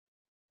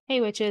Hey,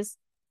 witches.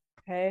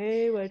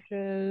 Hey,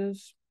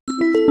 witches.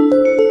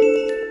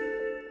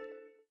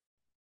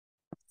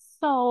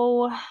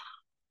 So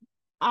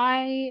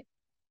I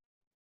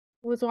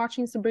was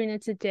watching Sabrina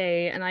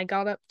today and I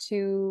got up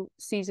to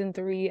season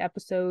three,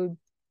 episode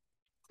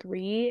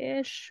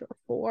three-ish or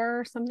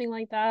four, something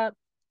like that.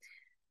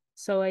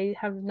 So I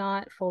have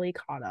not fully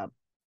caught up.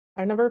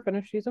 I never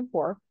finished season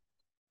 4.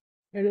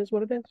 It is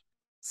what it is.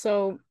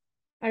 So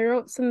I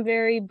wrote some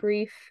very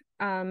brief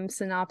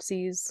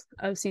synopses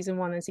of season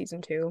one and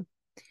season two,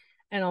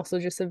 and also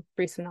just a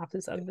brief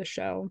synopsis of the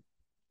show.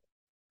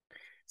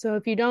 So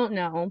if you don't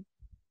know,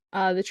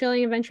 The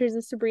Chilling Adventures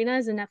of Sabrina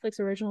is a Netflix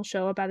original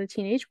show about a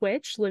teenage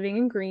witch living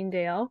in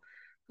Greendale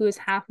who is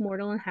half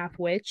mortal and half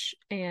witch,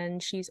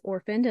 and she's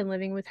orphaned and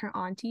living with her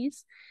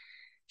aunties.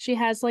 She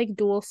has like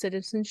dual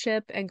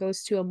citizenship and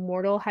goes to a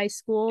mortal high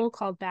school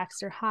called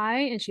Baxter High,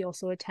 and she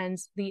also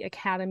attends the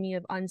Academy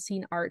of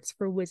Unseen Arts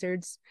for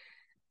Wizards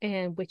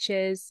and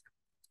Witches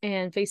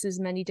and faces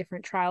many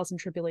different trials and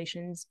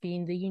tribulations,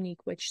 being the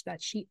unique witch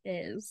that she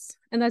is.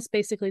 And that's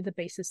basically the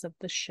basis of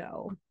the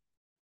show.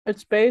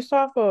 It's based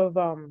off of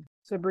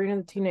Sabrina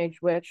the Teenage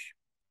Witch,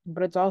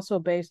 but it's also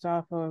based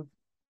off of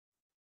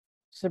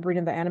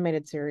Sabrina the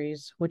Animated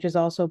Series, which is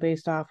also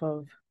based off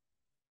of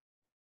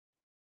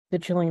The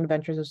Chilling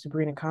Adventures of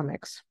Sabrina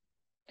comics.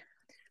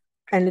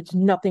 And it's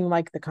nothing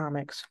like the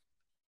comics.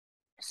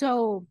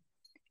 So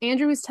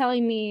Andrew was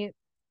telling me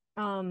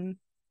um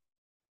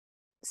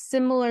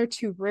similar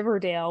to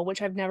Riverdale, which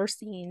I've never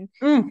seen.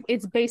 Mm,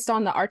 It's based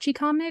on the Archie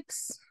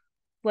comics,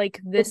 like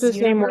it's this the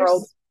same world.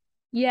 universe.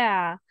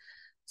 Yeah.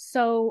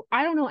 So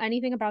I don't know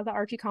anything about the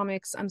Archie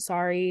comics. I'm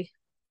sorry.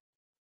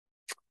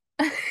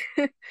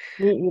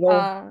 Me either.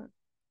 uh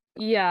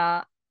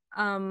yeah.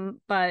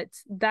 But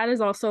that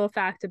is also a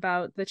fact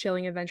about the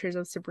Chilling Adventures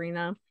of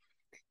Sabrina.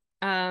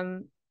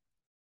 Um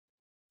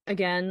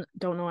again,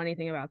 don't know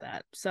anything about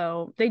that.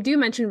 So they do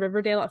mention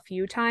Riverdale a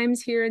few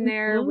times here and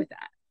there Mm-hmm. with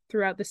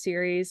throughout the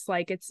series,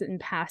 like it's in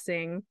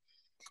passing.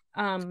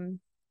 Um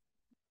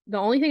The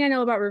only thing I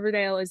know about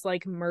Riverdale is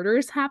like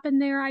murders happen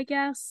there, I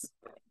guess.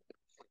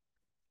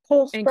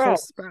 Cole And Cole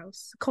Sprouse.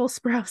 Sprouse. Cole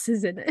Sprouse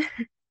is in it.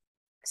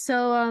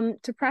 So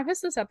to preface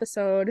this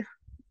episode,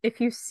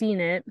 if you've seen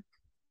it,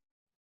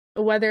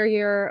 whether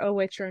you're a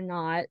witch or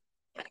not,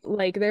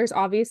 like there's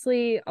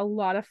obviously a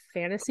lot of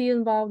fantasy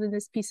involved in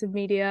this piece of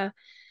media.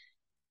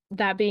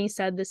 That being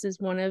said, this is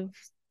one of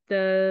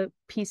the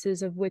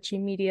pieces of witchy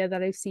media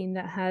that I've seen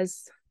that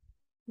has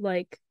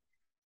like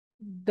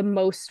the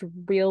most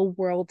real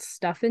world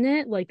stuff in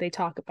it. Like they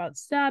talk about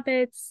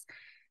Sabbats,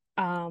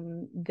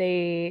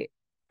 they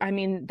I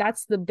mean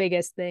that's the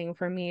biggest thing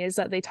for me is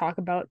that they talk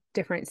about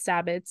different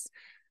sabbats.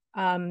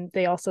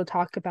 They also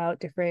talk about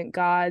different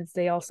gods.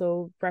 They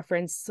also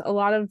reference a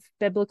lot of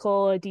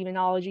biblical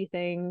demonology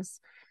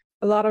things.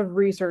 A lot of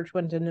research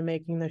went into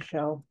making this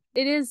show.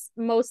 It is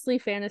mostly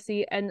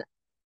fantasy, and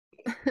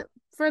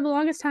for the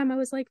longest time I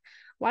was like,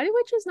 why do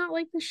witches not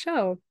like the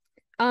show?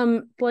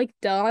 Like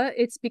duh,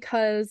 it's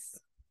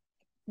because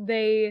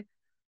they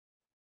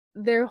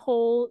their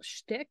whole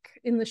shtick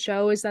in the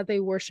show is that they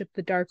worship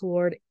the Dark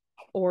Lord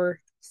or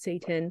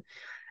Satan,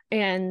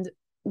 and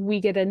we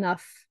get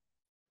enough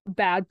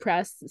bad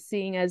press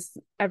seeing as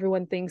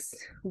everyone thinks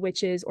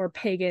witches or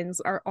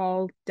pagans are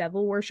all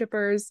devil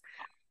worshippers,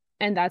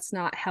 and that's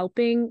not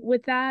helping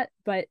with that.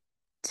 But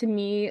to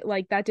me,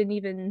 like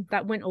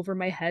that went over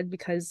my head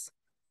because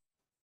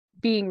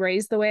being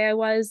raised the way I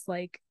was,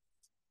 like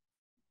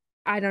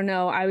I don't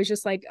know, I was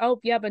just like, oh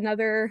yep,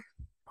 another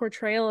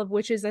portrayal of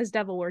witches as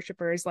devil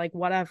worshippers, like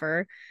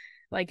whatever.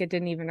 Like it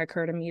didn't even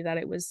occur to me that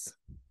it was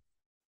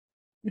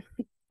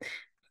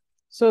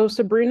So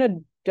Sabrina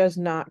does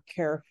not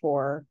care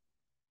for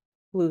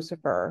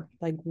Lucifer,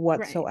 like right.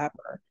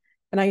 whatsoever.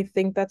 And I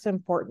think that's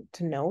important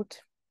to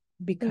note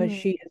because Mm-hmm.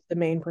 she is the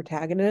main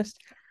protagonist.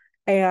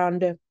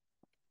 And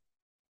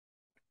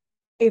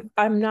if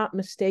I'm not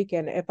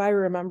mistaken, if I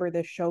remember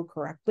this show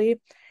correctly,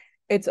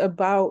 it's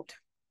about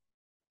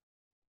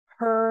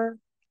her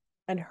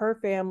and her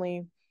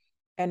family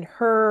and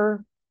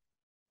her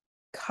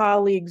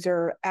colleagues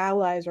or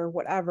allies or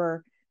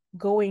whatever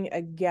going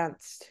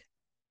against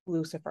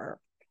Lucifer.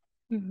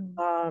 Mm-hmm.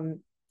 Um,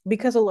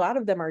 because a lot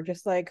of them are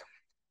just like,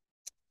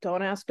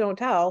 don't ask, don't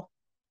tell.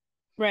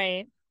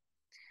 Right.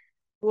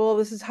 Well,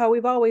 this is how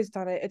we've always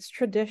done it. It's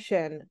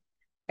tradition.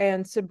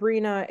 And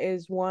Sabrina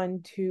is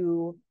one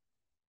to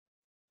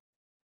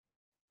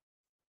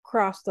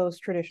cross those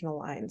traditional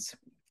lines.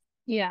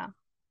 Yeah,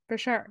 for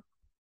sure.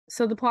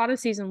 So the plot of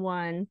season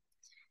one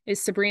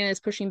is Sabrina is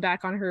pushing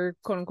back on her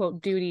quote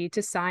unquote duty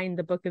to sign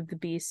the Book of the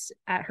Beast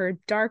at her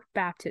dark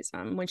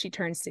baptism when she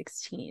turns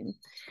 16.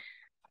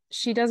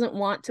 She doesn't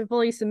want to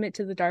fully submit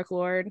to the Dark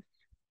Lord.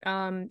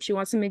 She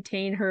wants to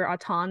maintain her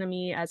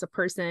autonomy as a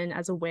person,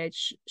 as a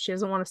witch. She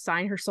doesn't want to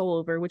sign her soul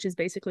over, which is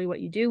basically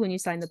what you do when you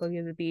sign the Book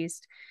of the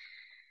Beast.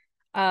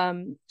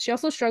 She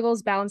also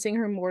struggles balancing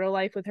her mortal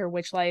life with her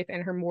witch life,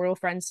 and her mortal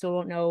friends still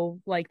don't know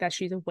like that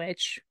she's a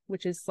witch,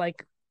 which is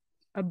like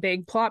a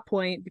big plot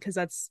point because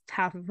that's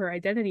half of her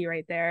identity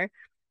right there.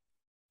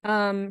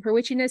 Her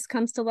witchiness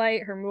comes to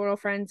light. Her mortal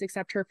friends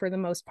accept her for the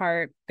most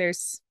part.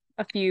 There's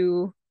a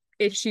few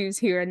issues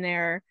here and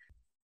there.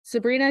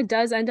 Sabrina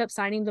does end up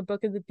signing the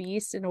Book of the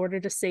Beast in order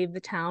to save the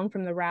town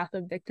from the wrath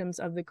of victims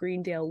of the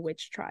Greendale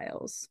witch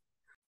trials.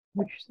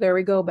 Which there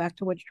we go, back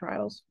to witch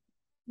trials.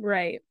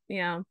 Right,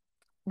 yeah.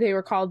 They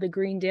were called the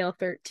Greendale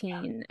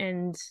 13,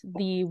 and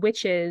the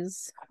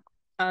witches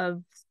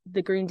of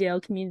the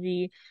Greendale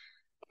community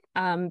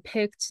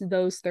picked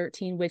those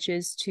 13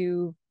 witches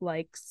to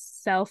like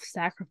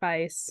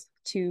self-sacrifice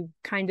to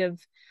kind of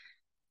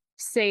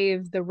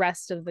save the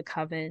rest of the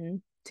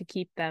coven to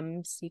keep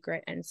them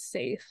secret and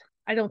safe.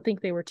 I don't think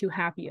they were too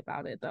happy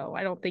about it though.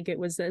 I don't think it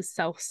was as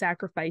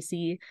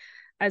self-sacrificey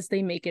as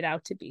they make it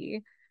out to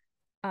be.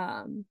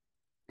 Um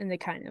and they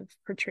kind of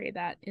portray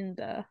that in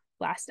the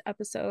last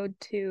episode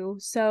too.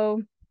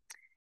 So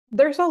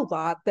There's a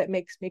lot that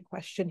makes me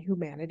question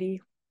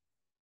humanity.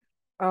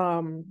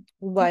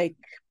 Like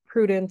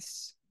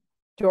Prudence,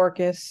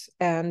 Dorcas,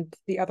 and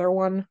the other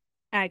one,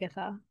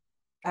 Agatha.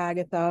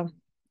 Agatha,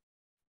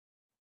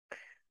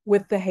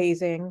 with the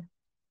hazing,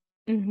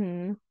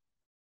 Mm-hmm.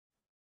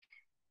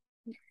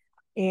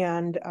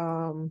 and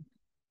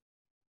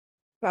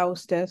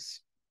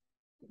Faustus.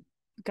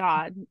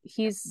 God,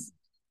 he's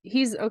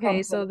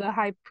okay. So the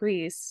high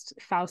priest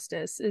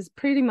Faustus is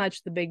pretty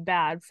much the big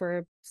bad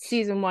for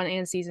season 1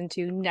 and season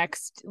 2,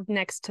 next to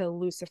Guess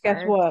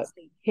Lucifer. what?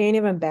 He ain't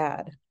even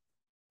bad.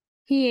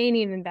 He ain't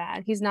even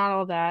bad. He's not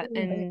all that,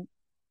 and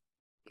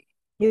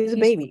He's a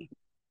he's baby,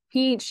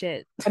 he ain't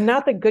shit. and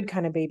not the good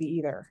kind of baby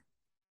either.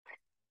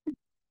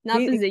 Not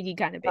the He Ziggy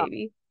kind of no,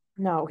 baby.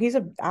 no, he's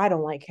a. I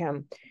don't like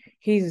him.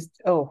 He's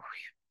oh,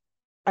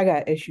 I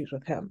got issues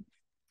with him.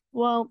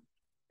 Well,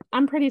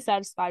 I'm pretty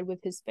satisfied with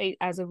his fate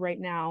as of right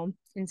now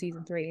in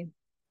season 3.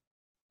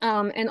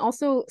 And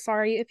also,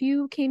 sorry if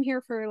you came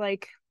here for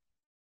like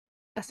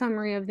a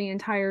summary of the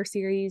entire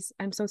series.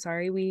 I'm so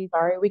sorry. We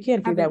Sorry, we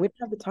can't do that. haven't We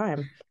don't have the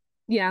time.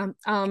 Yeah.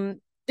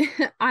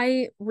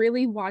 I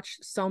really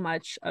watched so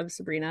much of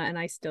Sabrina and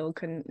I still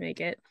couldn't make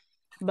it.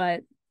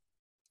 But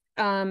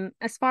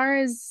as far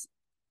as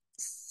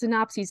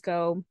synopses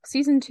go,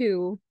 season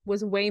 2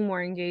 was way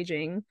more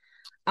engaging.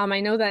 I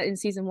know that in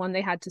season 1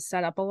 they had to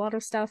set up a lot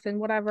of stuff and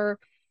whatever,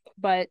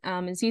 but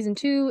in season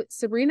 2,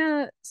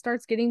 Sabrina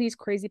starts getting these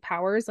crazy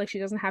powers, like she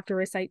doesn't have to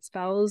recite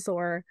spells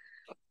or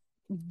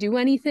do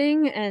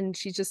anything, and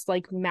she's just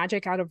like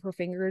magic out of her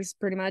fingers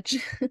pretty much.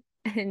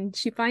 And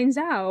she finds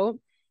out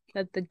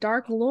that the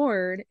Dark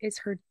Lord is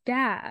her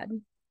dad.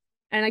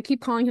 And I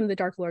keep calling him the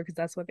Dark Lord because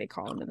that's what they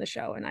call him in the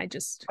show. And I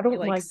just I feel don't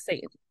like like.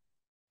 Satan.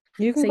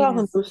 You can call Satan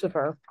him is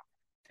Lucifer.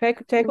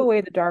 Take away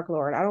the Dark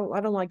Lord. I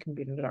don't like him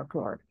being the Dark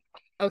Lord.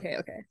 okay,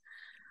 okay.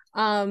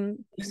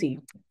 Um, See,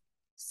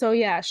 so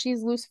yeah,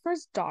 she's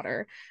Lucifer's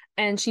daughter,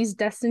 and she's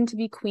destined to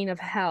be Queen of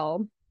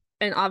Hell.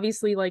 And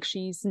obviously, like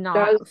she's not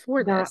does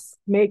for not this.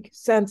 make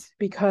sense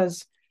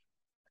because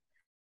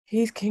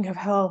he's king of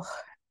hell,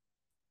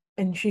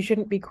 and she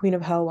shouldn't be queen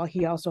of hell while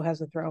he also has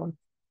the throne.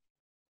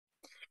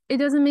 It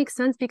doesn't make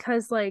sense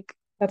because like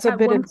That's a at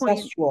bit one point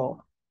incestual.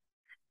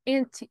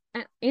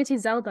 Auntie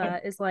Zelda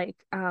is like,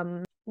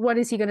 what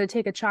is he going to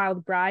take a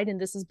child bride? And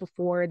this is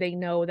before they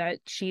know that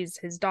she's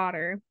his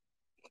daughter.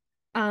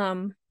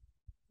 Um,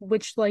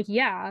 which like,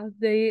 yeah,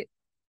 they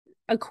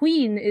a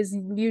queen is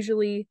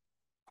usually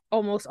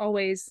almost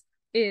always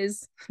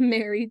is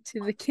married to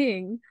the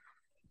king.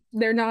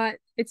 They're not,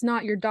 it's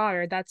not your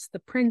daughter, that's the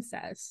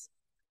princess.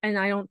 And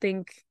I don't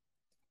think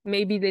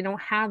maybe they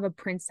don't have a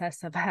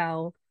princess of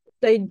hell.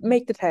 They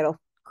make the title,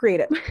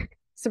 create it.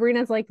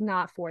 Sabrina's like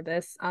not for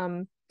this.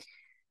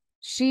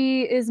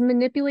 She is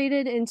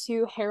manipulated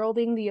into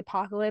heralding the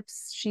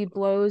apocalypse. She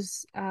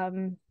blows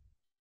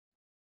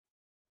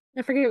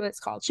I forget what it's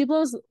called. She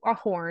blows a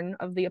horn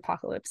of the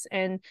apocalypse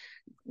and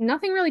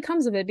nothing really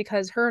comes of it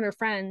because her and her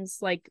friends,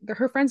 like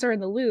her friends are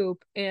in the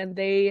loop and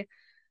they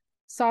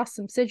saw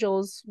some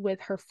sigils with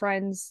her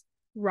friend's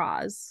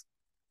Roz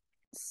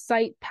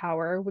sight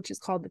power, which is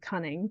called the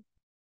cunning.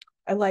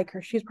 I like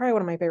her. She's probably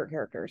one of my favorite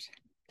characters.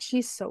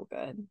 She's so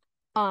good.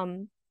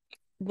 Um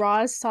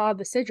Roz saw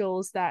the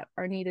sigils that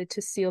are needed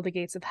to seal the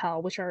gates of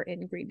hell, which are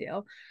in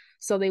Greendale.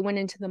 So they went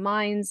into the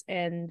mines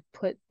and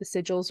put the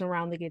sigils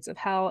around the gates of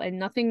hell, and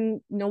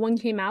no one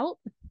came out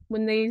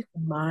when they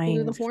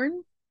blew the Mines.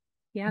 horn.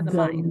 Yeah, the The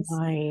mines.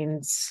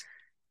 mines.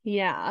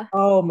 Yeah.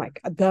 Oh my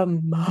God, the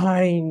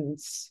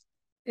mines.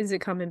 Is it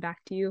coming back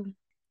to you?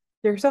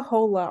 There's a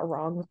whole lot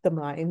wrong with the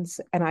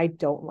mines, and I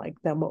don't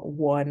like them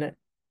one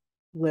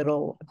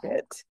little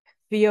bit.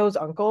 Theo's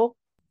uncle,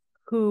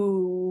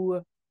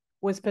 who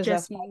was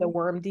possessed by the Jesse.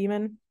 worm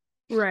demon,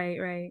 Right,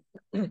 right.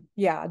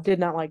 yeah, did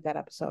not like that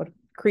episode.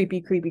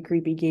 Creepy, creepy,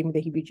 creepy. Gave me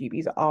the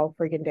heebie-jeebies all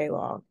freaking day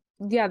long.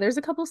 Yeah, there's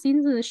a couple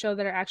scenes in the show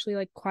that are actually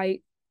like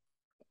quite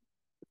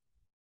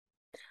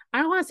I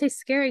don't want to say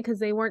scary because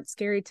they weren't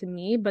scary to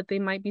me, but they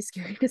might be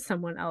scary to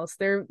someone else.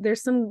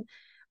 There's some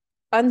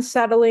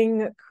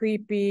Unsettling,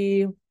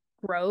 creepy,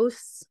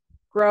 gross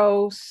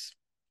gross,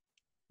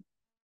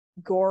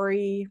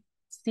 gory.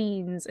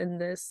 scenes in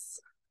this.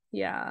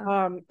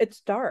 Yeah.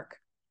 It's dark.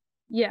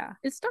 Yeah,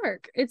 it's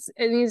dark. It's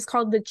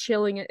called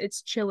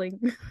it's chilling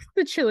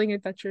the chilling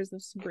adventures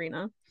of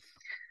Sabrina.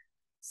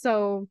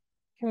 So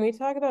Can we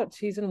talk about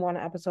season one,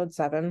 episode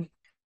 7?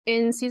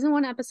 in season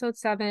 1, episode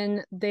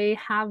 7, they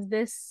have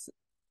this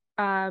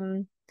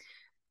um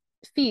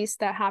feast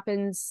that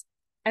happens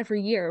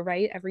every year,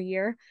 right? Every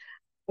year.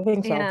 I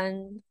think so.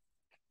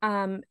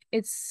 And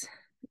it's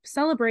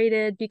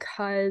celebrated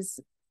because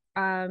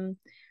um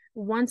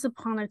once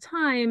upon a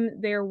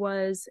time there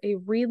was a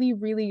really,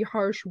 really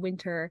harsh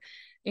winter,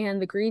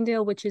 and the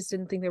Greendale witches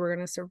didn't think they were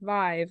going to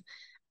survive,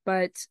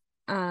 but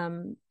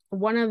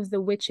one of the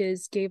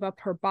witches gave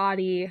up her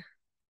body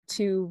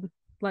to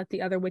let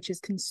the other witches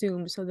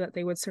consume so that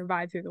they would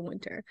survive through the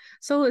winter.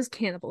 So it was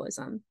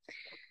cannibalism.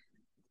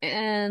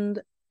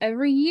 And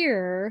every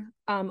year,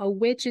 a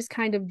witch is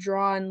kind of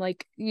drawn,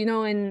 like,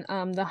 in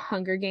the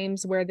Hunger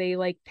Games where they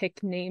like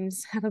pick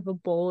names out of a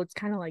bowl. It's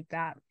kind of like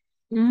that.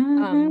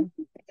 Hmm. Um,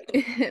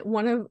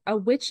 one of a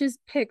witch is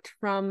picked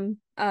from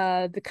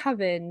the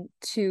coven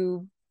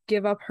to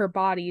give up her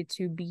body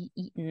to be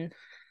eaten.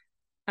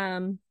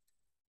 Um,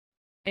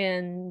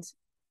 and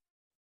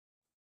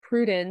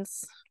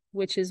Prudence,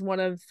 which is one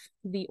of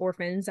the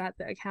orphans at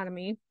the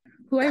academy,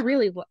 who I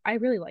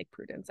really like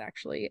Prudence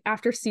actually.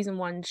 After season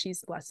 1,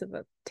 she's less of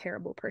a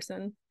terrible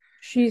person.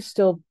 She's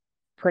still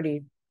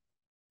pretty.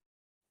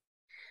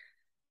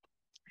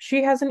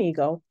 She has an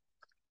ego.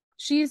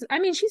 I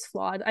mean, she's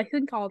flawed. I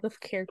think all the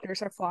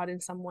characters are flawed in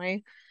some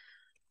way,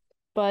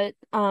 but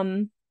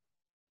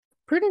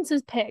Prudence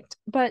is picked.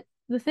 But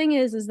the thing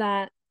is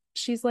that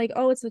she's like,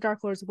 "Oh, it's the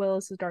Dark Lord's will.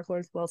 It's the Dark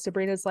Lord's will."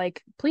 Sabrina's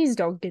like, "Please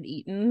don't get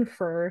eaten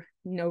for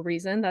no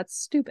reason. That's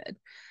stupid."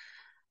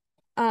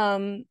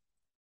 Um,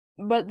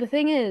 but the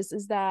thing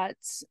is that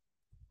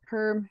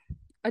her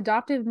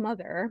adoptive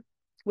mother,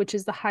 which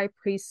is the high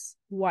priest's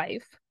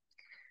wife,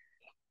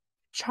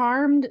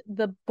 charmed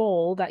the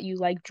bowl that you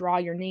like draw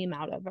your name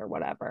out of or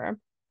whatever,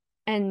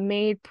 and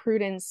made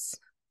Prudence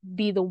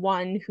be the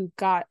one who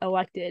got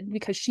elected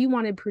because she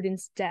wanted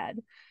Prudence dead,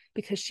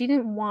 because she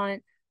didn't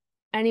want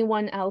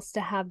anyone else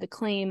to have the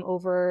claim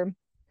over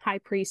high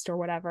priest or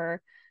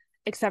whatever,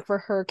 except for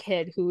her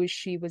kid who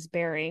she was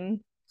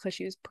bearing because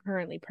she was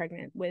currently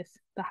pregnant with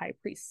the high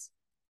priest's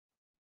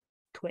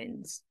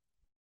twins.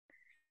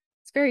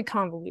 It's very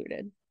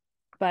convoluted,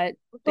 but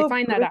they So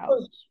find that Prudence out.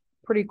 was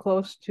pretty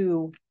close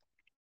to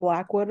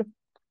Blackwood,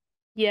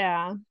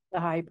 Yeah. the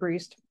high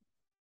priest.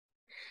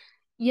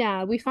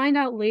 Yeah, we find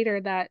out later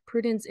that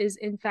Prudence is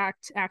in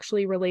fact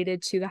actually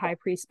related to the high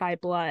priest by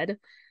blood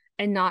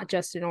and not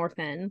just an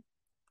orphan.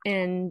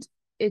 And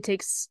it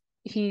takes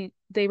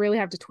they really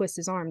have to twist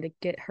his arm to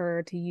get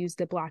her to use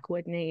the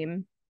Blackwood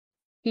name.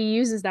 He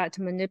uses that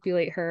to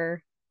manipulate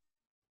her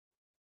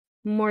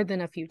more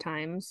than a few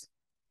times.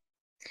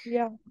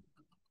 Yeah.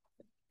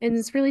 And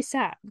it's really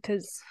sad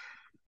because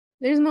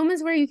there's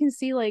moments where you can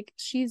see like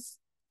she's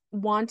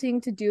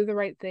wanting to do the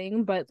right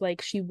thing, but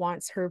like she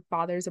wants her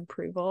father's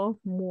approval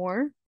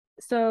more.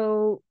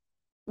 So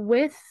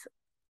with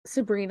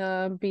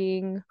Sabrina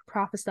being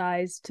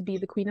prophesized to be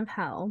the queen of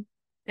hell,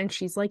 and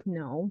she's like,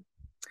 no.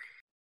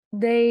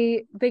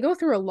 They go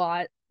through a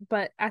lot,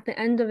 but at the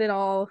end of it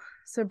all,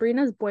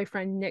 Sabrina's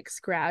boyfriend Nick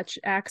Scratch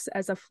acts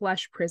as a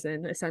flesh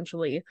prison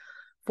essentially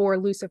for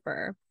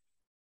Lucifer.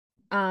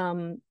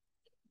 Um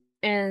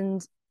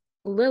and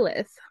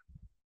Lilith,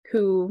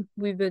 who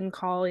we've been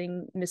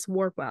calling Miss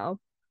Wardwell,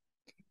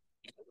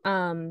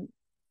 um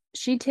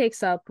she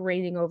takes up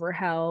reigning over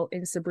hell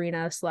in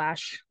Sabrina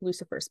slash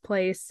Lucifer's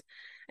place,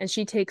 and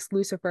she takes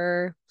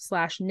Lucifer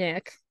slash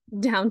Nick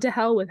down to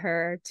hell with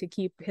her to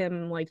keep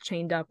him like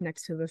chained up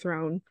next to the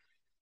throne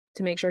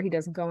to make sure he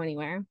doesn't go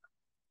anywhere.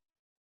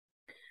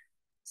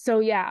 So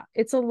yeah,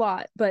 it's a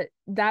lot, but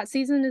that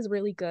season is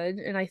really good,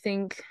 and I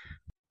think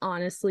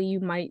honestly you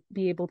might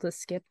be able to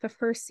skip the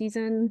first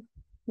season,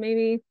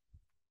 maybe.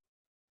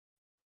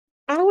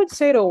 I would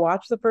say to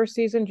watch the first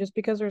season just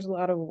because there's a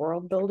lot of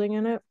world building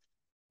in it.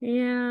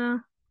 Yeah,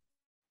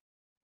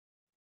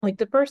 Like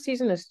the first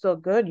season is still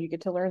good. You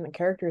get to learn the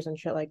characters and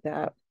shit like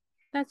that.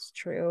 that's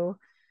true.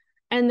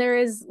 And there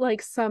is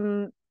like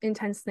some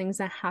intense things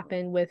that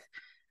happen with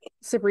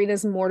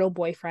Sabrina's mortal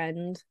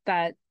boyfriend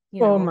that,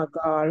 Oh my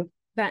God.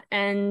 that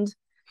end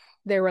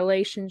their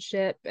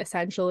relationship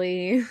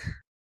essentially.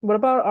 What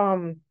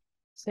about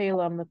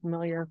Salem the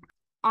Familiar?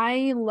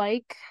 I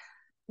like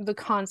the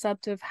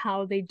concept of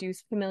how they do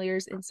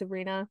familiars in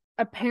Sabrina.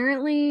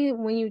 Apparently,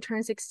 when you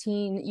turn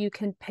 16, you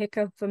can pick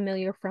a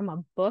familiar from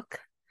a book.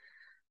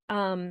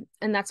 And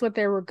that's what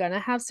they were gonna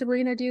have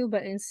Sabrina do,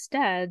 but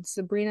instead,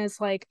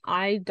 Sabrina's like,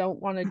 I don't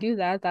want to do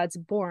that. That's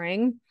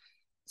boring.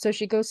 So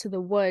she goes to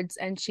the woods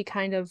and she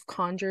kind of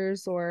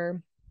conjures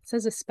or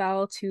says a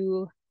spell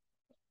to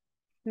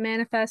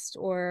manifest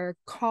or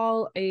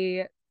call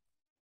a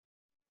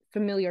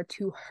familiar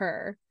to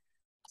her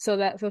so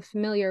that the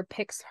familiar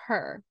picks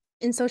her.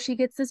 And so she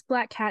gets this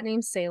black cat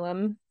named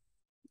Salem,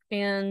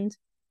 and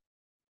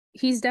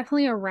he's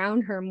definitely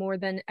around her more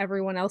than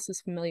everyone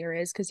else's familiar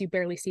is because you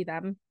barely see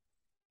them,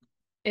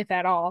 if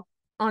at all.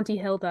 Auntie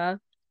Hilda.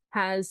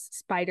 has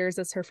spiders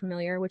as her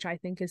familiar, which I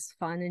think is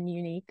fun and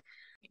unique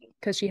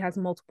because she has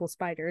multiple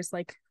spiders,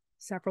 like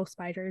several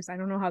spiders. I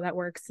don't know how that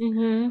works.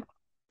 Mm-hmm.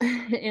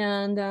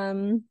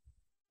 And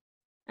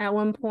at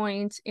one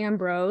point,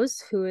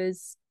 Ambrose, who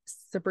is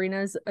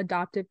Sabrina's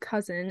adopted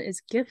cousin,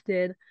 is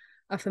gifted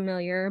a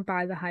familiar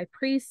by the high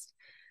priest,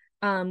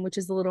 which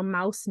is a little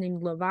mouse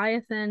named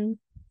Leviathan.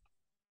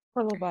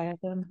 For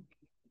Leviathan.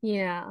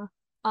 Yeah.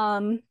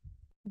 Um,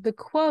 the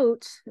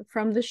quote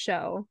from the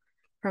show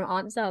from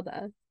Aunt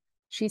Zelda,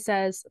 she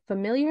says,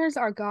 "Familiars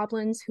are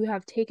goblins who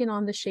have taken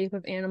on the shape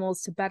of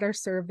animals to better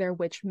serve their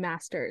witch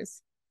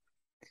masters."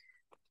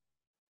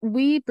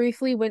 We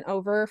briefly went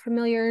over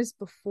familiars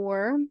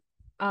before,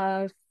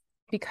 uh,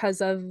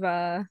 because of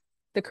the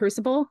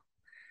Crucible.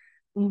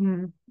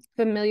 Mm-hmm.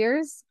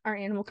 Familiars are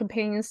animal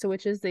companions to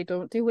witches. They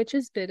don't do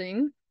witches'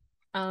 bidding.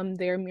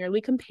 They are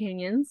merely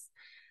companions.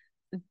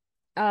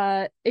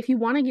 If you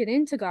want to get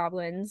into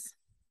goblins,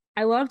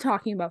 I love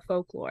talking about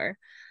folklore,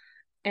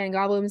 and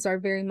goblins are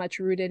very much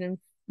rooted in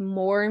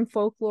more in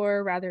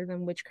folklore rather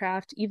than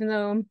witchcraft, even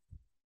though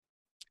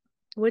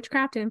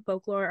witchcraft and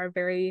folklore are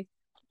very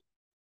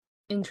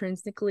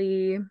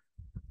intrinsically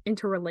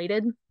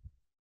interrelated.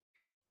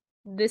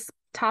 This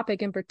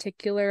topic in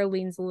particular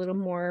leans a little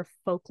more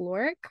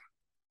folkloric.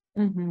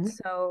 Mm-hmm.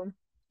 So,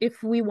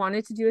 if we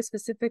wanted to do a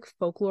specific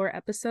folklore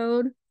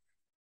episode,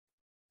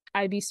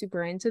 I'd be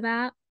super into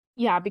that.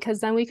 Yeah, because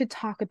then we could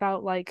talk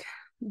about like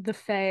the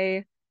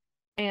Fae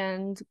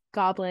and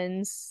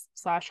goblins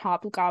slash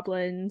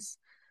hobgoblins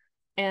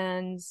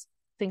and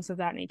things of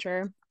that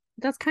nature.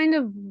 That's kind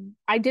of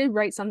I did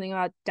write something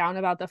about down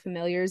about the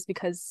familiars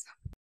because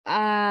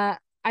I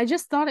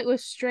just thought it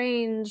was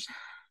strange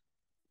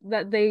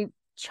that they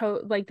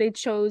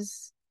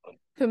chose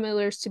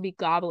familiars to be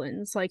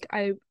goblins. Like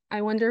I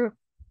wondered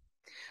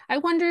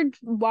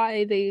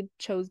why they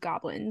chose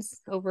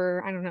goblins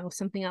over, I don't know,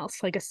 something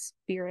else like a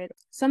spirit.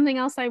 Something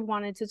else I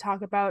wanted to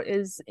talk about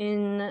is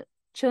in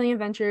Chilling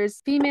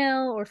Adventures,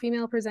 female or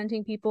female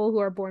presenting people who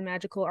are born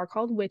magical are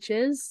called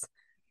witches,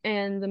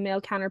 and the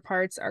male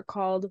counterparts are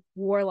called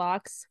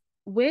warlocks.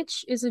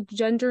 Witch is a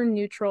gender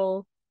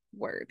neutral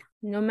word.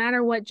 No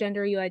matter what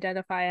gender you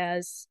identify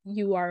as,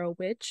 you are a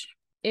witch.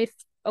 If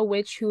a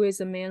witch who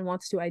is a man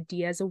wants to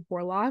ID as a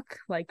warlock,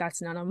 like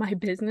that's none of my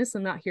business.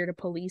 I'm not here to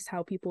police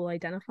how people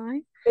identify.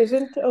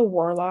 Isn't a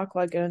warlock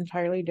like an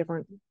entirely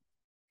different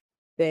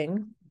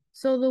thing?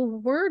 So the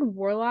word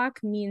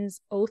warlock means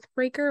oath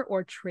breaker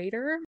or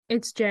traitor.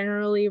 It's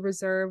generally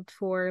reserved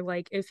for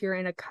like if you're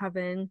in a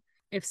coven,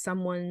 if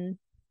someone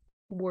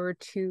were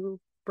to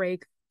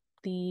break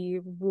the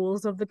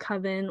rules of the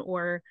coven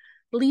or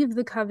leave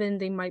the coven,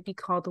 they might be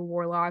called a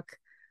warlock.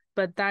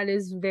 But that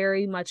is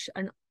very much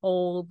an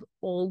old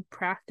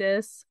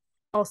practice.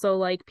 Also,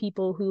 like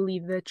people who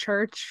leave the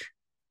church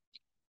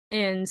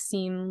and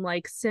seem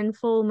like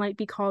sinful might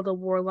be called a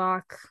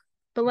warlock.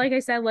 But like I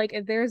said, like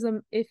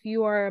if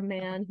you are a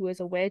man who is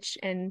a witch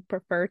and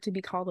prefer to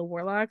be called a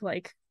warlock,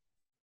 like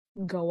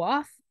go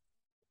off.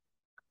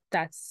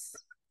 That's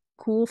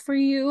cool for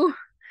you.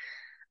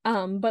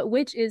 But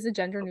witch is a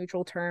gender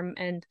neutral term,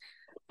 and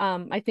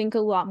I think a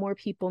lot more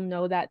people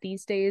know that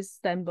these days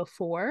than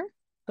before,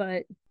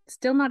 but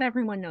still not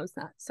everyone knows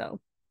that. So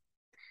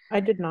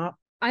I did not.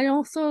 I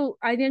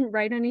didn't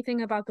write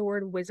anything about the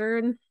word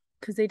wizard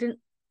because they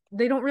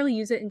don't really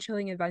use it in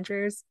Chilling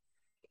Adventures,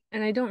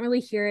 and I don't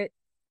really hear it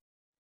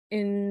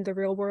in the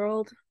real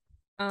world.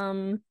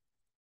 Um,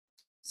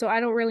 so I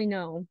don't really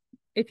know.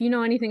 If you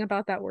know anything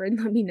about that word,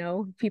 let me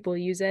know. People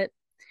use it.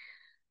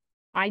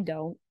 I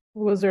don't.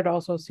 Wizard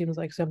also seems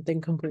like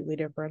something completely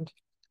different.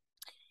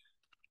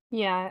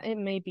 Yeah, it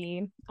may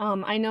be.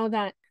 I know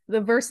that the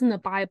verse in the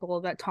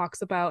Bible that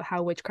talks about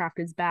how witchcraft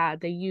is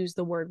bad, they use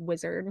the word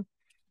wizard.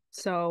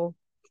 So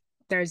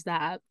there's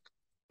that.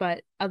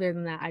 But other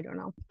than that, I don't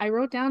know. I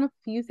wrote down a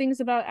few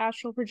things about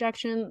astral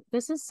projection.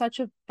 This is such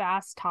a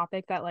vast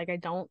topic that like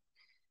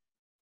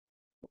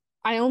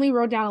I only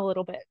wrote down a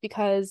little bit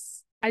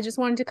because I just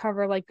wanted to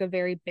cover like the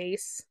very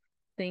base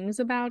things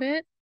about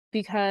it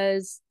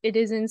because it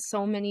is in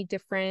so many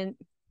different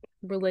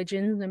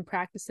religions and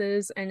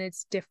practices and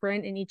it's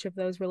different in each of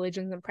those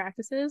religions and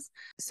practices.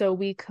 So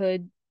we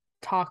could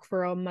talk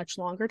for a much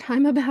longer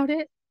time about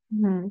it.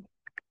 Mm-hmm.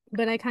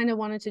 But I kind of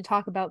wanted to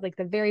talk about like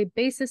the very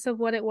basis of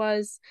what it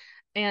was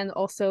and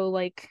also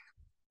like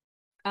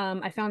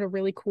I found a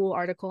really cool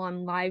article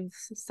on Live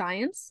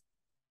Science.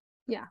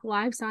 Yeah,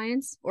 Live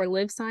Science or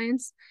Live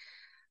Science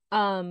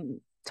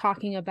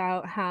talking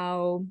about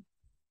how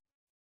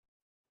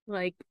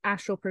like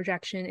astral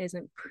projection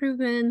isn't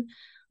proven,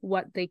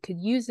 what they could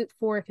use it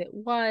for if it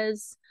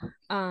was,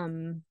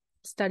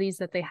 studies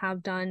that they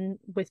have done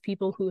with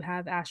people who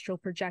have astral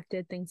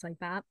projected, things like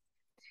that.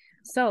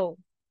 So,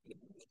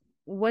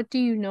 what do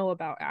you know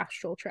about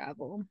astral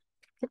travel?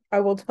 I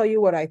will tell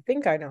you what I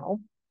think I know.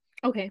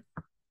 Okay.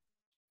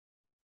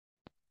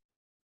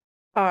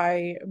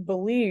 I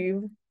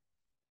believe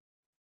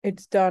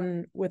it's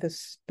done with a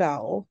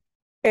spell,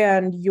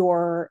 and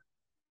your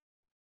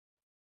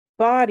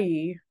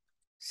body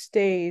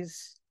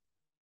stays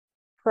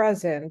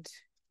present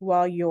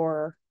while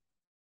your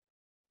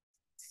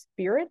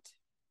spirit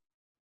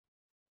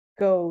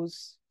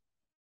goes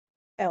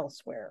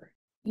elsewhere.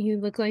 You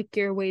look like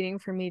you're waiting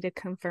for me to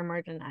confirm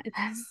or deny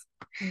this.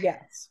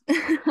 Yes.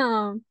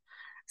 um,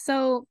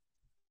 so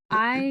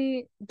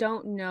I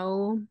don't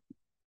know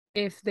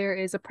if there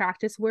is a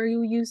practice where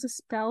you use a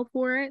spell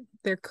for it.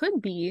 There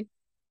could be.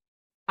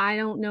 I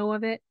don't know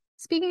of it.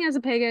 Speaking as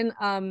a pagan,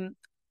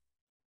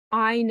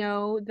 I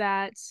know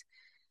that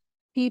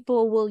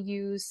people will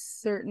use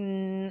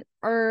certain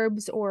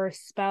herbs or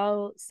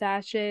spell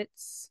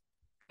sachets.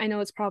 I know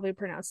it's probably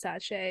pronounced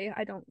sachet.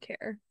 I don't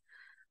care.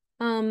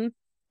 Um,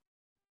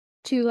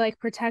 to like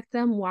protect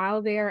them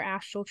while they are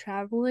astral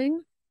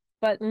traveling,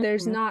 but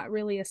there's Mhm. not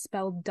really a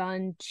spell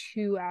done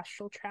to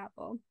astral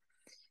travel.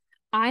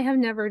 I have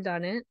never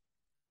done it.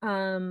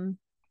 Um,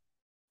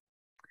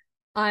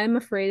 I'm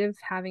afraid of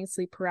having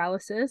sleep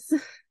paralysis.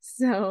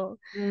 So,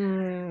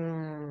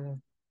 Mm.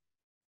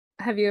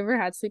 have you ever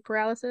had sleep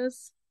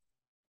paralysis?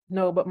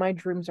 No, but my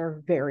dreams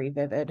are very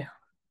vivid.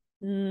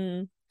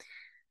 Mm.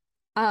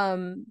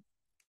 Um,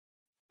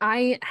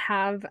 I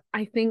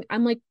think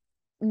I'm like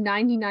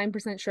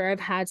 99% sure I've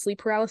had sleep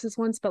paralysis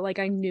once, but like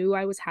I knew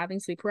I was having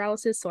sleep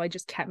paralysis, so I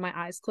just kept my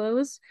eyes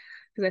closed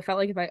because I felt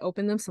like if I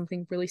opened them,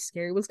 something really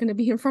scary was going to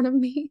be in front of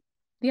me.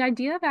 The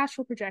idea of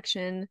astral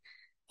projection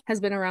has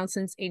been around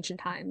since ancient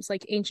times,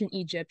 like ancient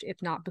Egypt,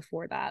 if not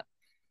before that.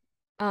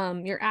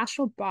 Your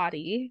astral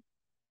body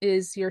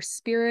is your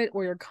spirit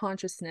or your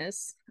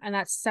consciousness, and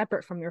that's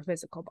separate from your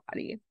physical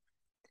body.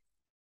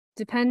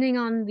 Depending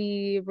on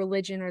the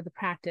religion or the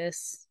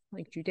practice,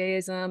 like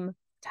Judaism,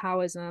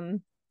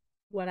 Taoism,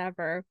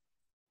 whatever,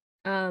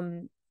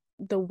 um,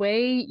 the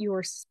way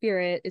your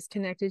spirit is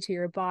connected to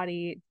your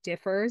body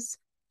differs.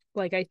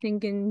 Like I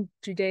think in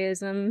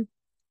Judaism,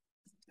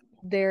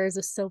 there's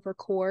a silver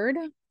cord,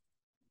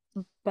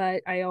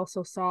 but I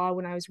also saw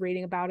when I was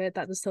reading about it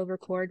that the silver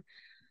cord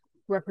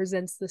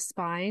represents the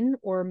spine,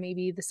 or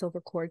maybe the silver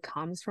cord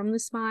comes from the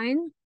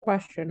spine.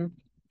 Question.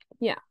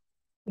 Yeah.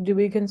 Do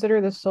we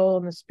consider the soul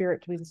and the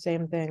spirit to be the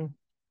same thing?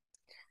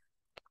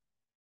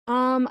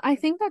 I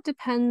think that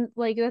depends,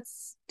 like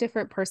that's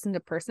different person to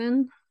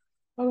person.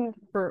 Okay.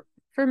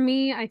 For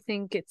me, I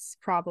think it's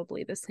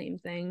probably the same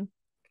thing.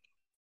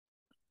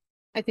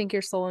 I think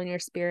your soul and your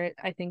spirit,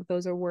 I think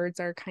those are words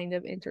are kind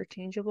of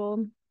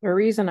interchangeable. The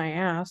reason I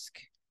ask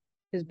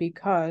is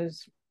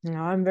because,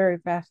 I'm very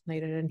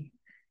fascinated in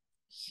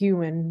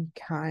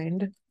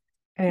humankind.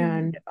 Hmm.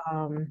 And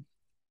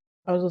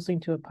I was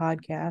listening to a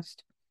podcast,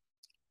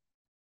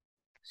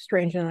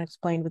 Strange and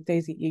Unexplained with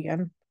Daisy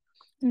Egan,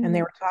 and they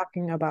Hmm. were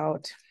talking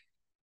about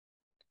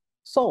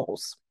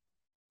souls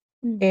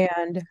Hmm.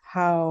 and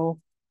how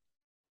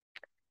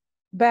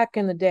back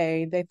in the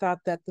day they thought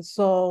that the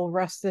soul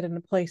rested in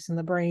a place in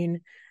the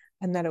brain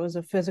and that it was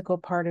a physical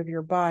part of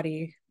your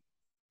body.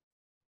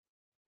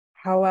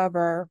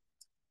 However,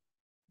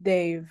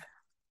 they've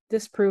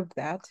disproved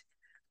that.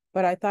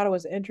 But I thought it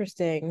was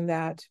interesting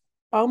that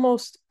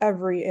almost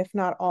every, if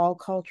not all,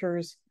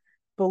 cultures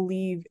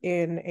believe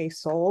in a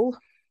soul.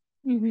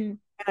 Hmm. And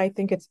I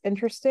think it's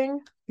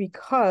interesting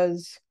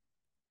because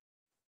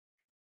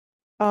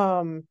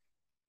um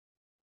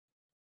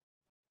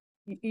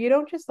you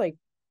don't just like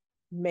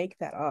make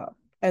that up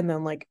and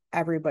then like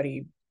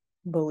everybody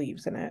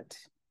believes in it.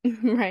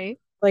 Right.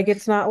 Like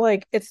it's not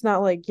like,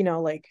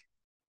 like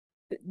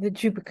the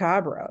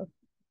chupacabra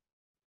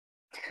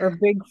or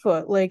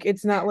Bigfoot. Like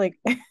it's not like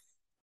I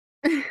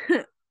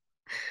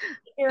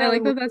here like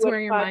on that Wiki that's Witch where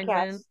your mind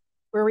went. podcast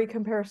where we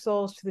compare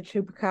souls to the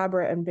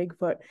chupacabra and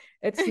Bigfoot.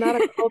 It's not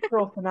a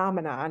cultural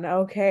phenomenon,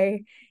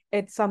 okay?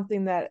 It's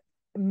something that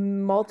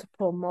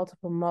multiple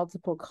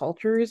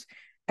cultures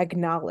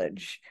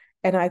acknowledge.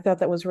 And I thought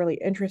that was really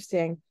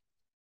interesting.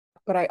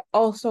 But I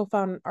also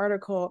found an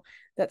article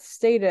that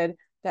stated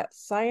that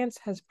science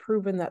has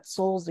proven that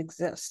souls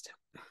exist.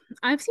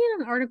 I've seen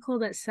an article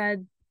that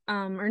said,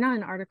 or not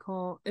an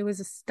article, it was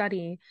a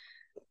study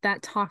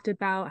that talked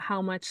about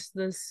how much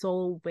the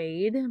soul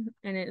weighed,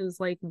 and it was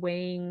like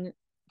weighing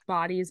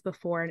bodies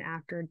before and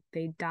after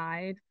they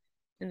died.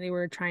 And they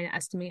were trying to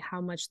estimate how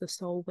much the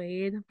soul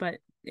weighed, but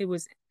it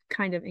was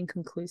kind of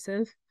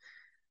inconclusive.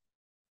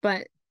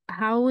 But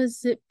how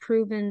is it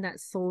proven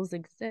that souls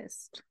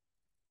exist?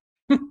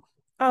 I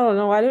don't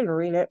know. I didn't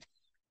read it.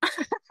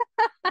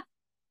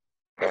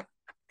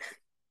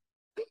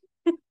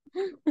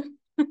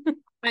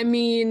 I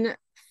mean,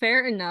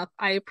 fair enough.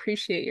 I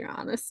appreciate your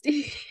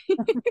honesty.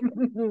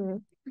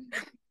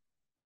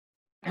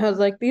 I was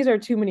like, these are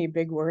too many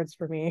big words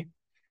for me.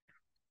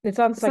 It's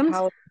on Some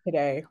Psychology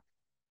Today.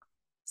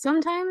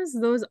 sometimes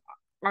those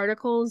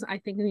articles I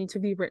think need to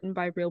be written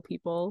by real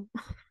people.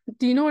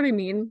 Do you know what I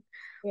mean?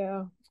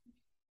 Yeah.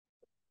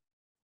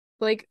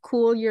 Like,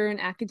 cool, you're in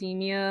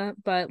academia,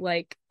 but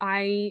like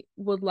I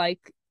would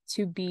like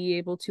to be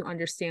able to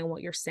understand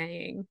what you're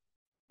saying.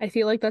 I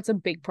feel like that's a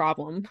big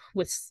problem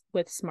with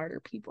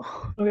smarter people.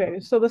 Okay,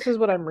 so this is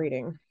what I'm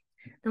reading.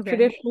 Okay.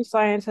 Traditionally,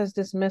 science has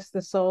dismissed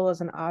the soul as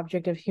an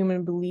object of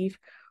human belief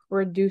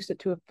reduced it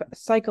to a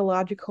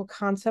psychological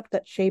concept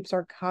that shapes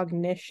our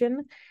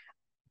cognition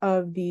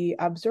of the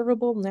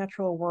observable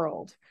natural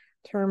world.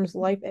 Terms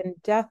life and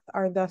death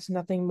are thus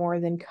nothing more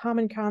than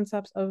common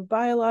concepts of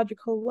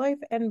biological life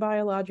and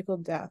biological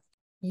death.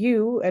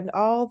 You and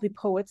all the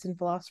poets and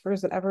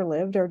philosophers that ever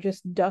lived are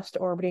just dust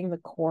orbiting the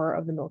core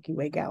of the Milky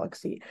Way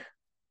galaxy.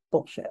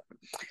 Bullshit.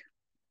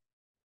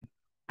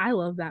 I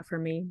love that for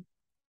me.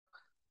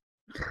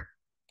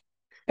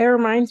 It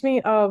reminds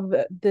me of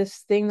this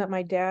thing that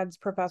my dad's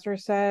professor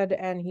said,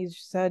 and he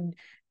said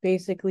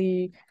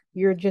basically,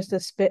 you're just a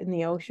spit in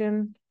the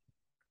ocean.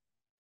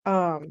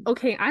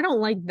 Okay, I don't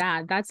like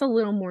that. That's a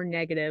little more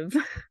negative.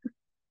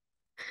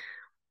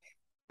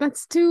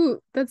 That's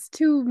too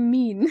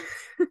mean.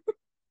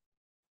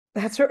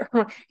 That's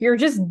what, you're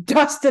just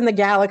dust in the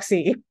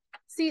galaxy.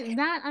 See,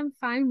 that I'm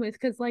fine with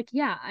because, like,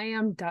 yeah, I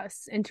am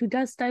dust, and to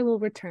dust I will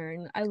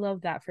return. I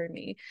love that for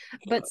me.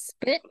 But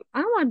spit,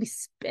 I don't want to be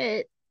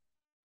spit.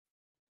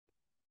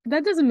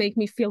 That doesn't make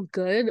me feel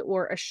good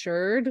or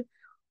assured.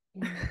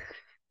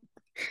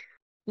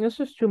 This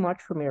is too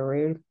much for me to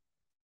read.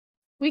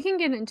 We can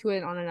get into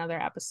it on another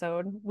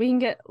episode. We can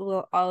get a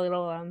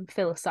little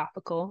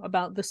philosophical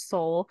about the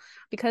soul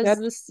because That's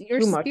this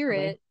too much for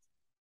me.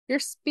 your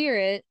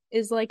spirit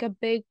is like a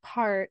big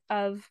part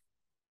of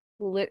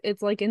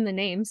it's like in the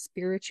name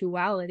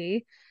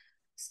spirituality.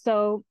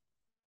 So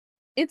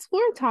it's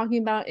worth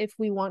talking about if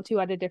we want to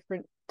at a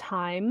different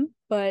time,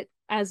 but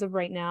as of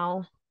right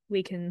now,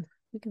 we can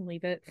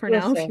leave it for now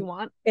if you Listen,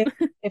 want.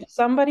 if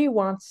somebody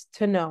wants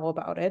to know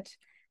about it,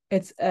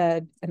 it's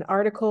an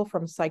article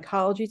from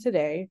Psychology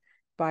Today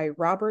by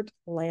Robert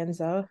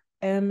Lanza,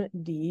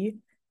 MD,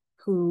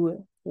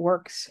 who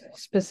works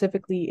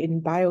specifically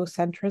in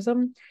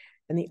biocentrism.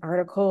 And the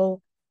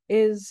article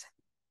is,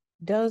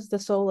 Does the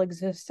Soul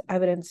Exist?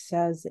 Evidence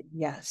says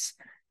yes.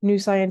 New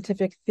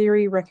scientific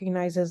theory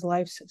recognizes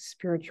life's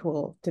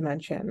spiritual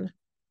dimension,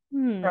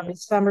 from Hmm.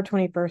 December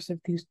 21st of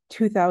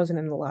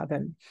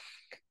 2011.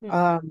 Hmm.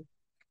 Um,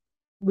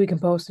 we can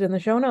post it in the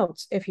show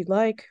notes if you'd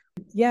like.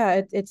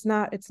 Yeah, it's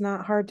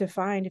not hard to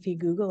find if you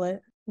Google it.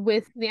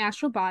 With the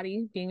astral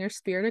body being your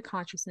spirit of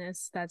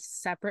consciousness that's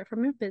separate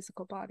from your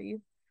physical body,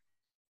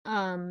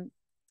 um,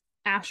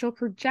 astral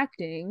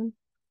projecting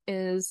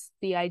is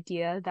the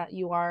idea that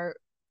you are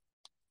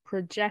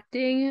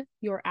projecting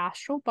your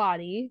astral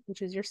body,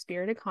 which is your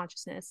spirit of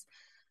consciousness,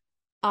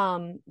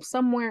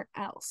 somewhere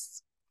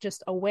else,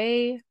 just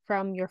away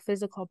from your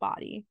physical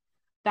body.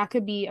 That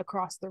could be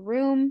across the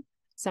room.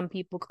 Some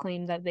people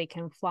claim that they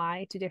can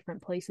fly to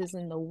different places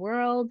in the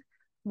world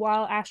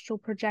while astral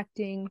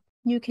projecting.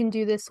 You can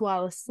do this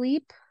while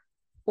asleep,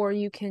 or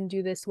you can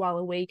do this while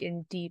awake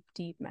in deep,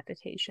 deep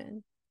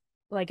meditation.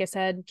 Like I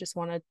said, just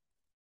want to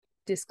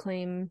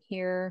disclaim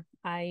here,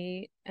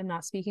 I am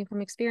not speaking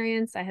from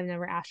experience. I have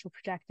never astral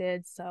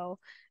projected, so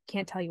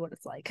can't tell you what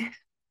it's like.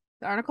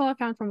 The article I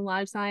found from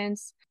Live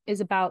Science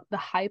is about the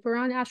hype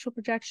around astral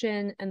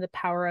projection and the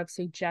power of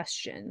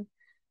suggestion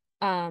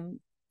um,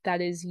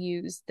 that is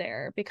used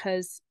there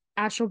because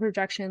astral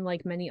projection,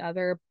 like many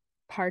other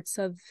parts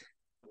of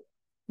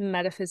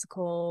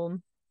metaphysical,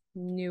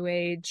 new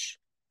age,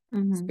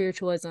 Mm-hmm.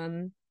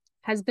 spiritualism,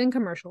 has been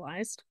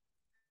commercialized.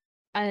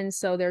 And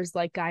so there's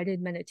like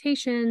guided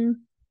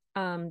meditation.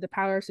 The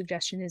power of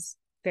suggestion is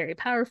very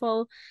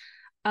powerful.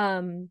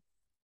 Um,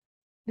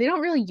 they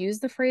don't really use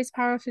the phrase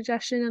power of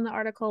suggestion in the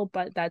article,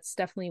 but that's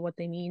definitely what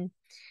they mean.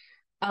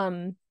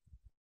 Um,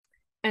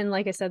 and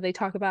like I said, they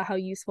talk about how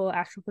useful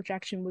astral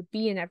projection would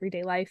be in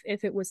everyday life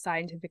if it was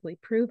scientifically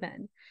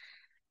proven.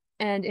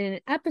 And in an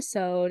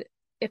episode,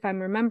 if I'm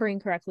remembering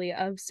correctly,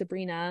 of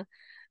Sabrina,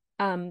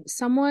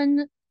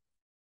 someone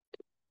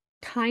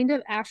kind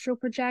of astral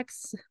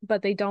projects,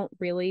 but they don't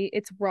really.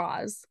 It's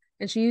Roz,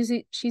 and she's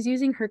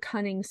using her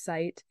cunning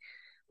sight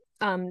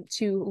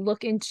to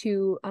look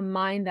into a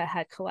mine that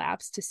had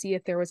collapsed to see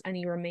if there was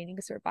any remaining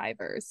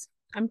survivors.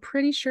 I'm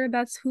pretty sure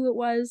that's who it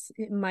was.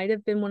 It might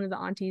have been one of the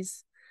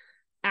aunties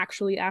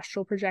actually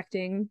astral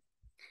projecting,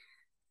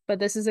 but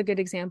this is a good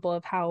example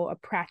of how a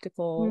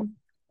practical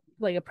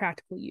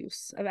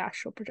use of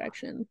astral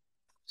projection.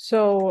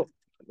 So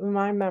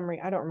my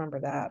memory, I don't remember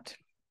that,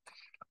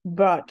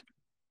 but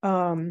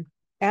um,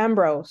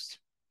 Ambrose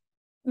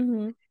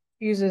Mm-hmm.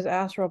 uses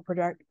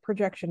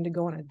projection to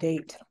go on a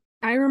date,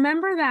 I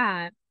remember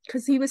that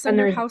because he was and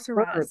under there's house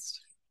arrest. birds.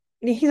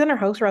 He's under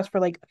house arrest for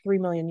like 3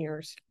 million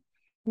years.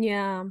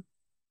 Yeah.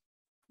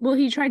 Well,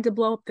 he tried to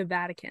blow up the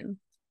Vatican.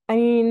 I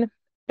mean,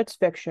 it's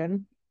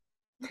fiction.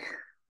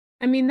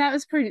 I mean,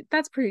 that's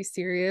pretty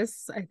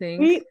serious, I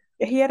think.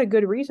 He had a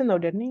good reason though,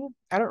 didn't he?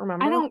 I don't I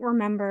remember. don't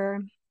remember.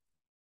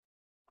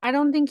 I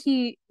don't think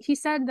he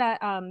said that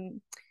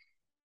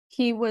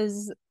he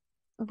was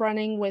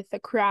running with a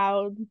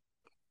crowd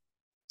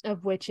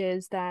of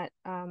witches that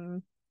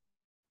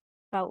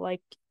felt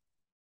like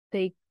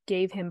they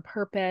gave him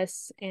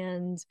purpose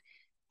and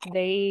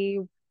they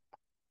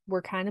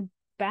were kind of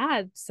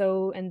bad.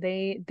 So and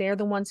they're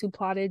the ones who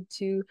plotted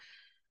to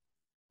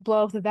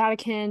blow up the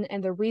Vatican,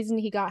 and the reason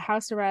he got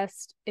house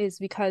arrest is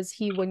because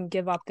he wouldn't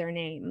give up their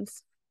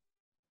names.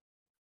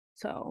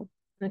 So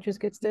Snitches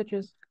get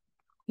stitches.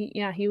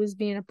 he was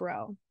being a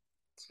bro.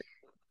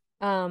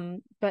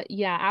 But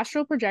yeah,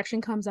 astral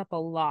projection comes up a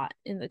lot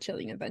in the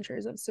Chilling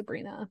Adventures of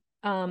Sabrina.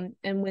 And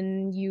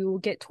when you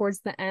get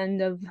towards the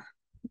end of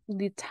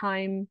the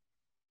time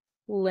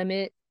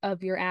limit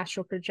of your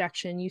astral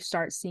projection, you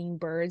start seeing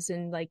birds,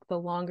 and like the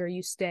longer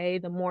you stay,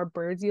 the more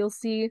birds you'll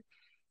see.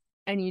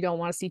 And you don't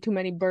want to see too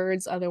many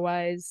birds,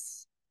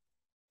 otherwise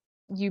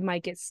you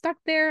might get stuck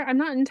there. I'm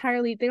not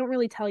entirely, they don't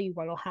really tell you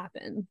what'll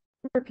happen.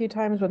 A few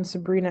times when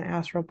Sabrina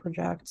astral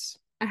projects.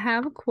 I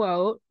have a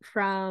quote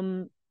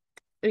from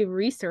a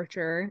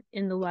researcher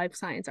in the Life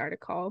Science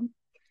article.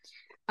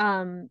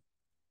 Um,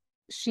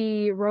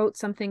 she wrote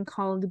something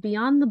called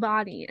Beyond the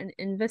Body, an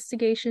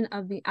investigation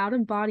of the out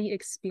of body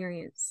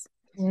experience.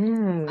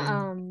 Mm.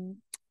 Um,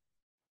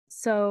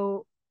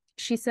 so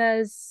she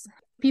says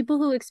people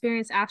who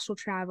experience astral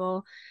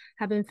travel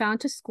have been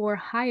found to score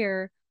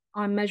higher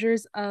on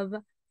measures of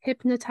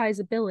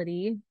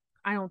hypnotizability.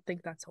 I don't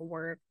think that's a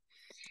word.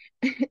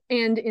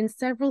 And in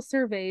several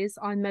surveys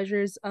on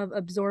measures of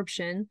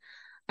absorption,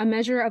 a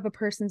measure of a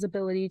person's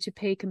ability to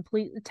pay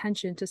complete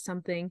attention to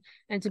something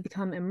and to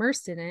become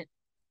immersed in it,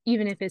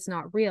 even if it's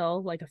not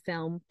real, like a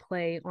film,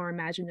 play, or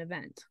imagined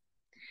event.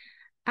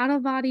 Out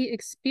of body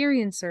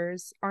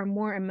experiencers are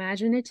more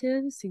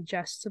imaginative,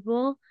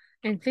 suggestible,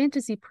 and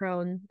fantasy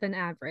prone than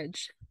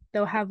average,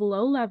 though have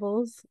low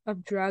levels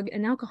of drug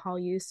and alcohol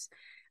use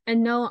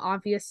and no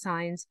obvious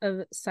signs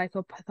of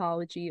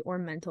psychopathology or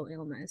mental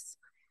illness.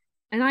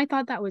 And I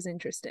thought that was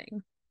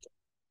interesting.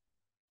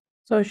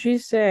 So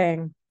she's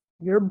saying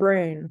your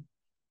brain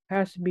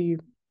has to be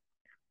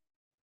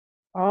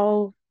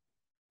all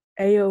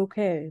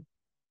a-okay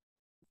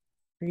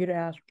for you to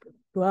ask.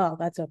 Well,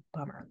 that's a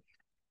bummer.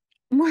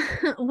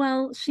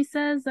 Well, she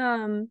says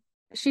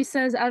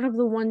out of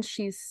the ones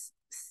she's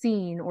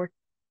seen or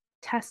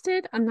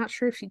tested, I'm not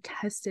sure if she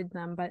tested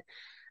them, but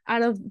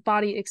out of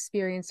body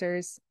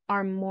experiencers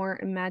are more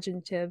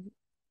imaginative,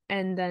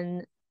 and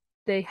then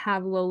they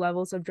have low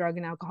levels of drug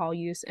and alcohol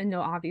use and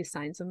no obvious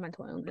signs of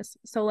mental illness.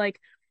 So like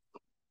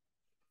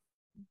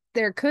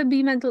there could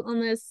be mental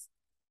illness,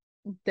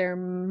 there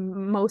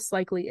most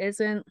likely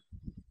isn't,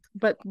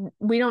 but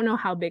we don't know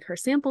how big her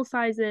sample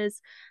size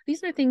is.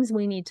 These are things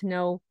we need to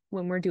know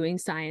when we're doing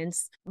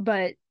science.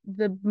 But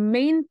the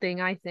main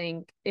thing I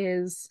think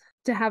is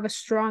to have a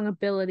strong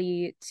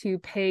ability to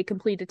pay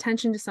complete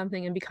attention to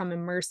something and become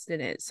immersed in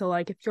it. So,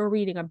 like, if you're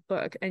reading a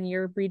book and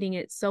you're reading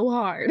it so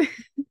hard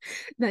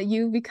that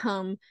you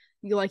become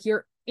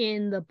you're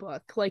in the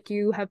book, like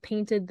you have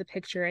painted the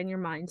picture in your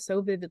mind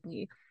so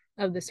vividly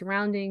of the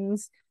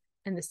surroundings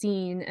and the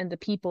scene and the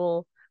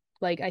people.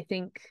 Like, I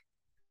think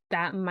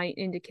that might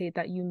indicate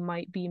that you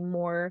might be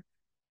more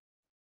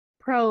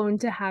prone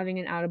to having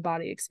an out of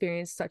body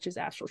experience, such as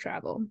astral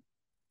travel.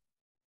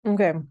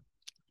 Okay, I'm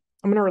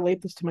gonna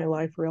relate this to my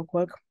life real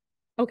quick.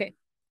 Okay.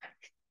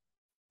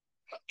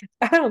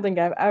 I don't think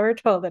I've ever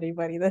told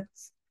anybody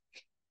this.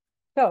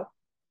 So,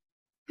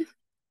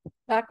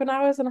 back when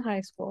I was in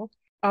high school,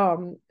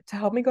 to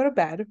help me go to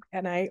bed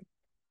at night,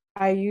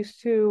 I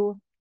used to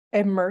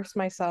immerse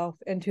myself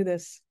into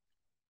this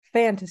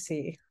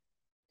fantasy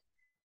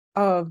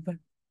of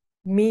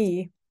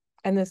me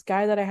and this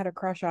guy that I had a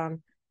crush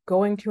on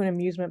going to an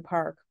amusement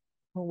park.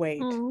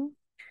 Wait, Oh.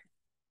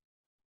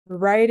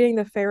 riding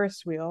the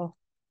Ferris wheel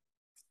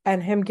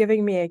and him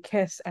giving me a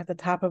kiss at the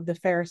top of the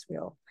Ferris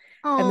wheel.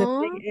 And the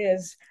thing Oh.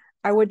 is,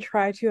 I would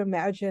try to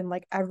imagine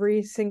like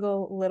every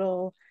single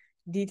little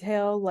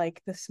detail,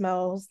 like the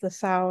smells, the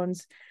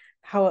sounds,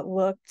 how it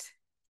looked,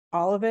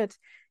 all of it.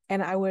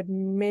 And I would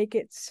make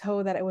it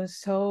so that it was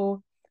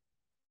so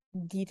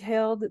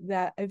detailed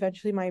that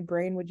eventually my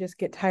brain would just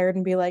get tired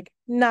and be like,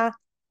 nah,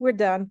 we're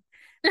done,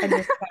 and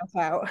just pass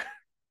out.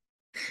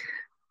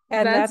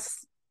 And that's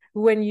That's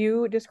when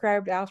you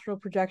described astral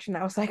projection,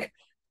 I was like,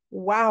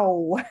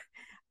 wow,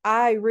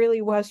 I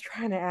really was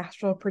trying to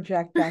astral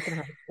project back in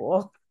high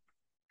school.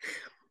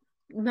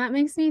 that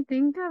makes me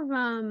think of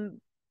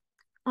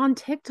on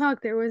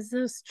TikTok there was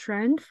this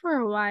trend for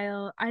a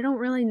while. I don't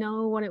really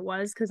know what it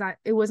was because I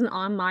it wasn't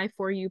on my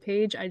For You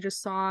page. I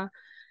just saw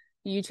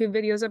YouTube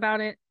videos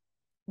about it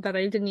that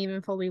I didn't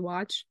even fully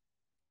watch.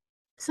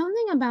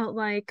 Something about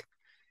like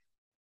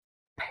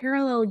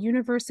parallel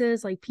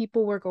universes, like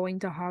people were going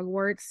to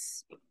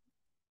Hogwarts,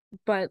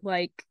 but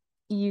like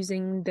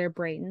using their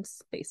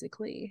brains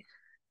basically.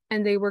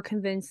 And they were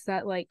convinced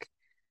that like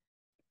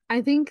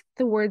I think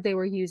the word they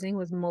were using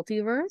was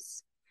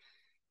multiverse.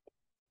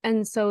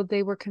 And so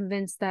they were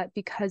convinced that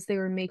because they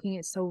were making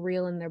it so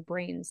real in their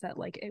brains that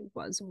like it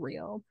was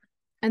real.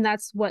 And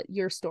that's what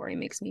your story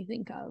makes me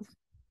think of.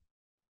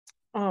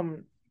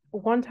 Um,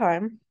 one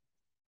time,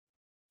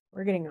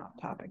 we're getting off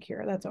topic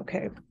here. That's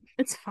okay.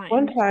 It's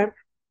One fine. time,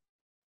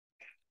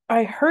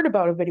 I heard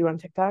about a video on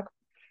TikTok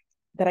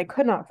that I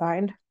could not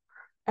find,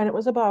 and it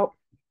was about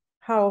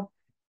how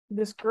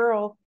this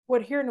girl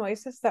would hear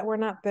noises that were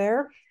not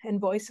there and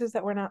voices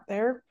that were not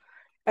there.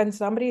 And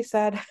somebody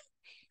said,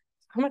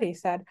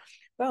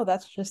 well,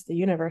 that's just the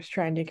universe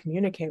trying to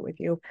communicate with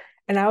you.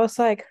 And I was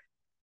like,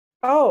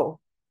 oh,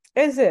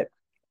 Is it?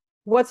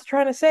 What's it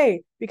trying to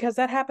say? Because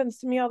that happens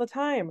to me all the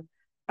time.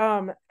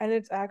 And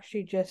it's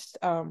actually just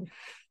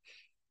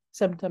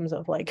symptoms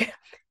of like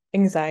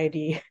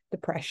anxiety,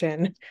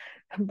 depression,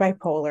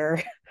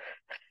 bipolar.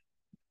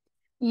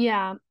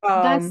 Yeah,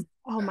 that's Um,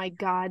 oh my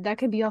God, that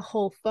could be a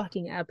whole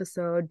fucking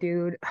episode,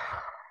 dude.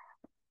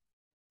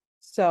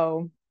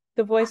 so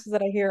the voices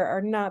that I hear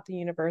are not the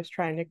universe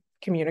trying to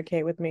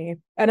communicate with me.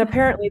 And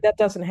apparently that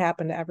doesn't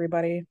happen to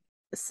everybody.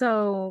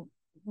 So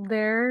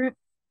there,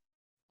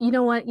 you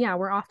know what? Yeah,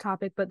 we're off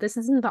topic, but this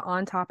isn't the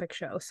on topic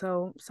show,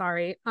 so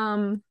sorry.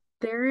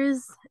 There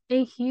is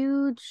a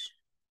huge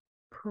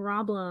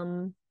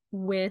problem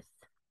with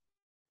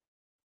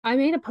I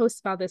made a post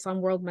about this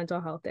on World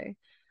Mental Health Day,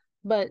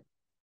 but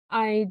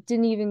I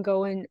didn't even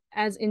go in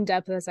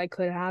depth as I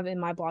could have in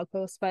my blog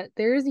post, but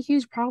there is a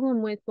huge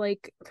problem with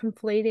like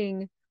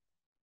conflating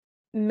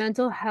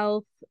mental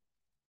health,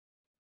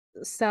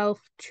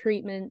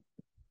 self-treatment,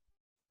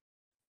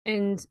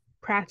 and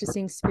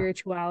practicing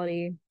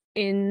spirituality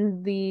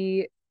in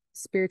the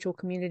spiritual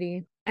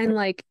community. And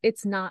like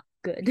it's not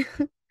good.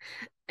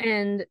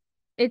 And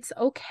it's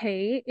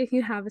okay if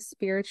you have a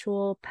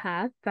spiritual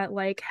path that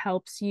like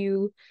helps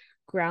you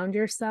ground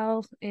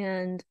yourself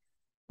and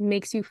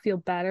makes you feel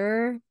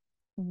better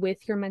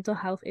with your mental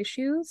health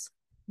issues,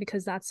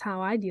 because that's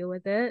how I deal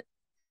with it.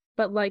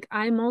 But like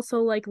I'm also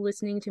like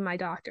listening to my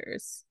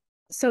doctors.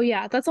 So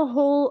yeah, that's a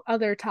whole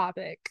other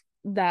topic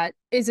that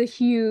is a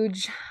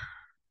huge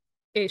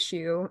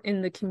issue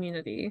in the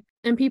community.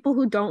 And people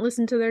who don't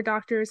listen to their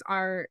doctors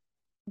are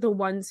the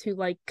ones who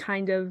like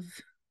kind of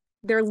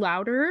they're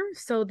louder,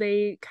 so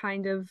they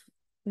kind of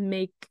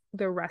make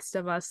the rest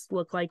of us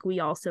look like we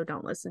also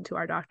don't listen to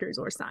our doctors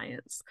or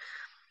science.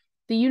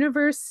 The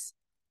universe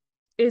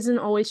isn't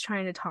always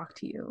trying to talk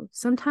to you.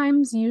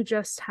 Sometimes you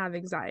just have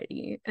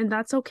anxiety, and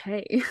that's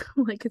okay.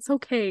 Like, it's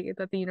okay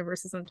that the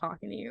universe isn't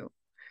talking to you.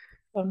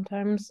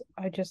 Sometimes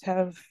I just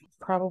have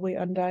probably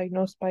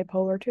undiagnosed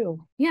bipolar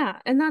too. Yeah,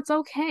 and that's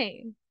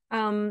okay.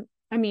 Um,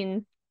 I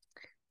mean,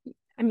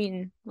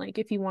 like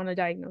if you want a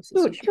diagnosis,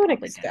 you should To an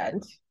probably get it.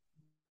 extent.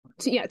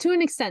 Yeah, to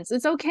an extent.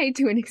 It's okay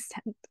to an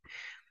extent.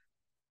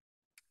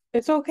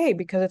 It's okay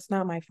because it's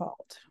not my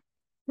fault.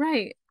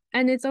 Right.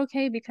 And it's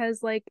okay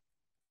because like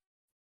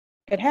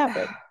It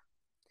happened.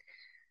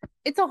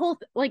 it's a whole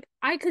like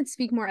I could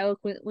speak more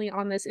eloquently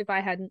on this if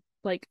I had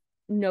like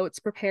notes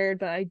prepared,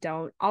 but I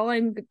don't. All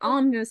I'm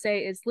gonna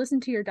say is listen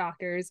to your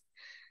doctors.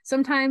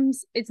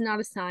 Sometimes it's not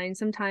a sign.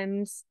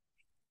 Sometimes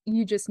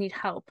you just need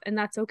help, and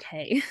that's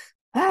okay.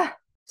 Ah,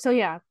 So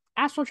yeah,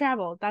 astral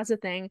travel, that's a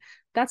thing.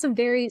 That's a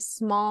very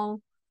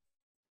small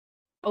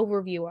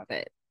overview of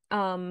it.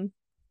 Um,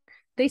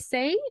 they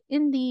say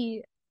in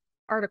the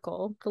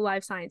article, the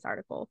Live Science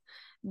article,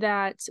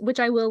 that which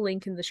I will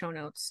link in the show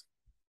notes.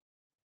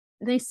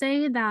 They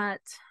say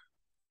that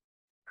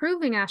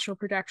proving astral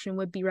projection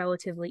would be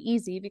relatively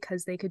easy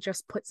because they could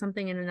just put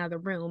something in another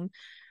room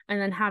and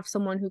then have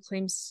someone who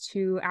claims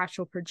to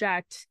astral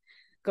project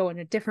go in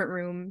a different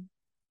room,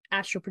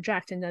 astral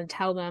project, and then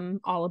tell them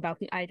all about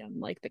the item,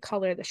 like the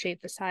color, the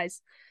shape, the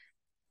size,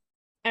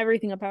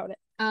 everything about it.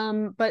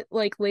 But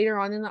like later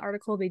on in the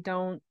article, they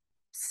don't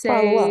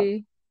follow up.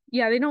 say,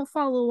 yeah, they don't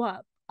follow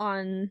up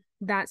on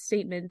that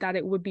statement that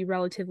it would be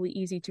relatively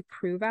easy to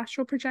prove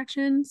astral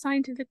projection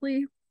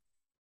scientifically,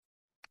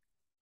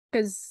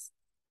 because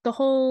the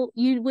whole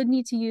you would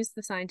need to use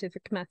the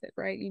scientific method,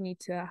 right? You need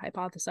to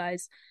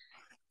hypothesize,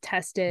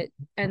 test it,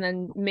 and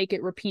then make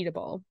it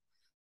repeatable.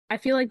 I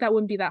feel like that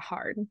wouldn't be that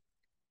hard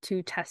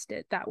to test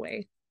it that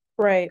way,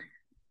 Right.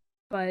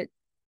 but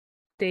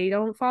they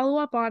don't follow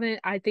up on it.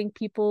 I think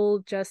people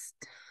just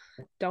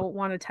don't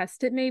want to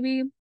test it,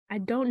 maybe. I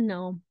don't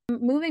know.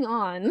 Moving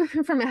on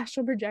from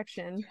astral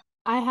projection,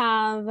 I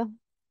have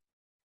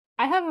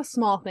I have a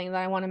small thing that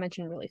I want to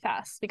mention really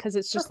fast because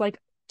it's just like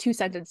two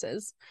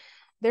sentences.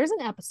 There's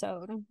an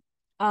episode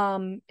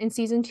in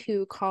season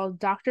 2 called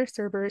Dr.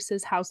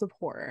 Cerberus's House of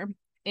Horror.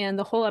 And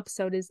the whole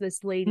episode is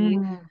this lady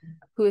Mm.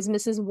 who is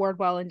Mrs.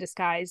 Wardwell in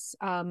disguise,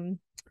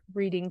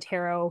 reading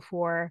tarot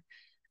for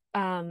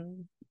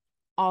um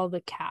all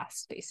the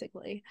cast,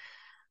 basically.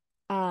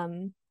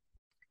 Um,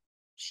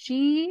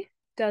 she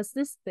does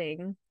this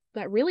thing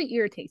that really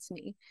irritates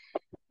me.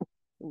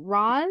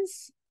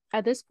 Roz,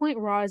 at this point,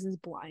 Roz is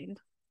blind.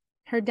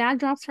 Her dad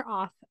drops her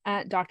off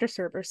at Dr.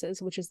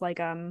 Cerberus's, which is like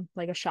a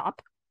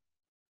shop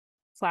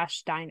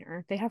slash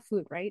diner. They have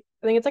food, right?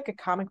 I think it's like a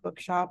comic book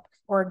shop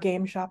or a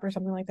game shop or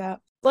something like that.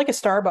 Like a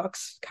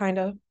Starbucks, kind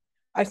of.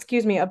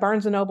 Excuse me, a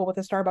Barnes and Noble with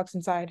a Starbucks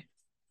inside.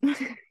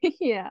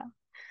 Yeah.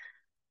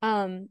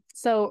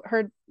 So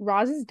her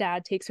Roz's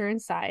dad takes her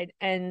inside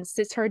and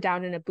sits her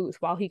down in a booth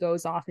while he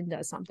goes off and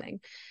does something.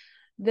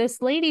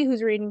 This lady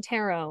who's reading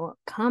tarot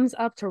comes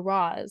up to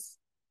Roz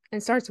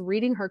and starts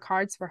reading her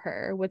cards for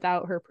her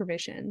without her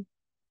permission.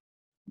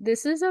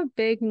 This is a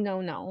big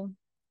no-no.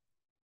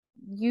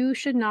 You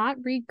should not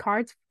read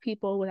cards for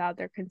people without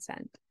their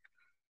consent.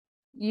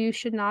 You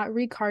should not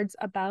read cards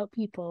about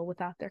people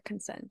without their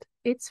consent.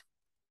 It's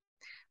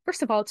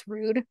first of all, it's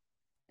rude.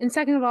 And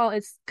second of all,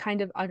 it's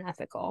kind of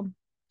unethical.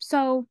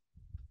 So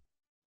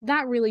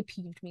that really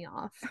peeved me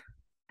off.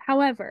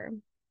 However,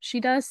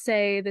 she does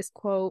say this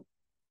quote,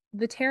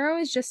 the tarot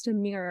is just a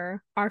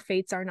mirror, our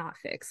fates are not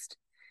fixed.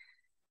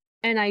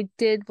 And I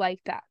did like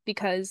that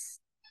because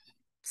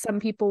some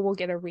people will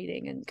get a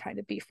reading and kind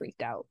of be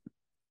freaked out.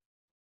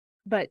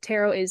 But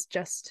tarot is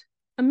just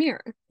a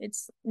mirror.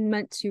 It's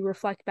meant to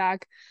reflect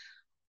back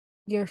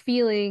your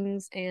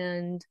feelings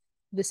and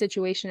the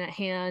situation at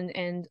hand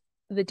and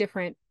the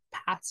different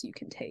paths you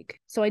can take.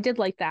 So I did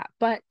like that.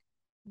 But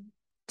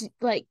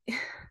like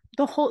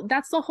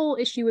that's the whole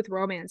issue with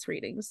romance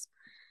readings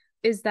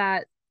is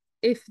that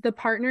if the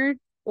partner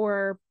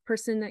or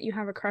person that you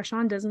have a crush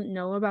on doesn't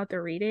know about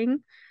the reading,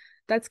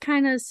 that's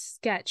kind of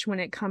sketch when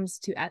it comes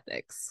to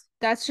ethics.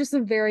 That's just a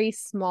very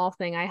small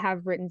thing I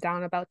have written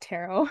down about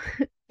tarot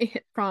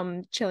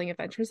from Chilling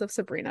Adventures of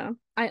Sabrina.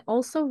 I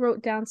also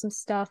wrote down some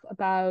stuff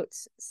about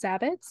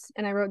Sabbats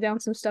and I wrote down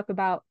some stuff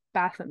about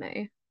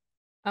Baphomet.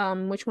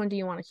 Which one do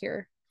you want to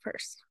hear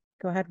first?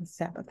 Go ahead with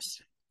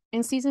Sabbaths.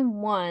 In season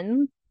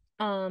 1,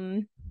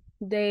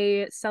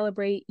 they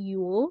celebrate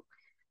Yule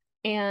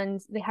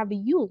and they have a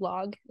Yule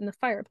log in the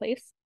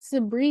fireplace.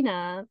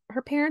 Sabrina,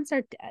 her parents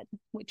are dead,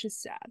 which is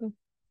sad.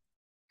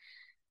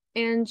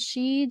 And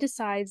she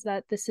decides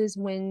that this is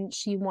when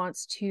she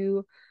wants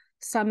to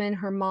summon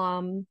her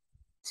mom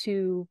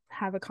to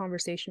have a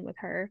conversation with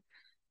her.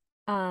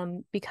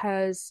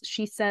 Because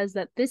she says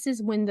that this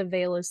is when the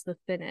veil is the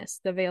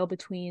thinnest, the veil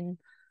between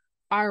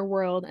our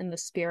world and the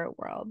spirit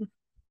world.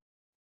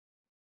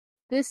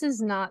 This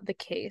is not the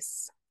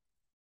case.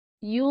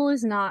 Yule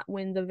is not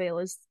when the veil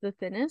is the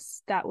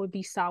thinnest. That would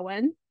be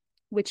Samhain,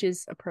 which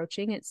is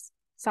approaching.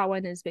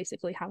 Samhain is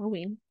basically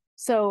Halloween.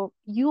 So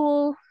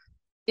Yule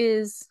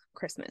is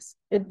Christmas.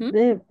 It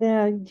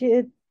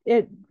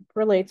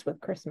relates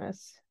with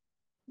Christmas.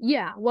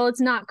 Yeah, well,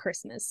 it's not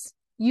Christmas.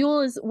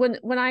 Yule is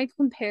when I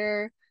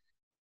compare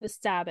the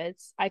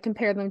Sabbats, I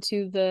compare them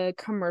to the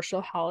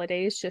commercial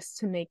holidays just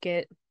to make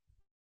it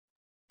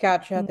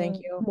Gotcha, thank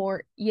you.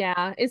 more,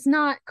 yeah, it's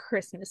not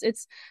Christmas.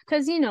 It's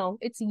because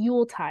it's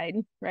Yuletide,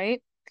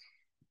 right?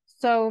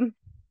 So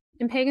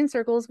in pagan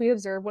circles, we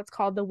observe what's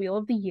called the Wheel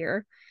of the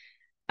Year.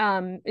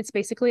 It's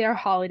basically our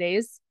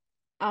holidays,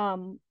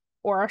 or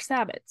our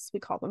Sabbats. We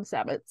call them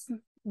Sabbats.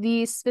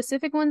 The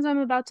specific ones I'm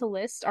about to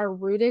list are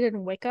rooted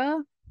in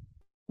Wicca,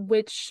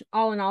 which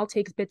all in all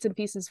takes bits and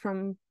pieces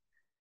from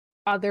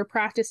other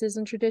practices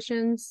and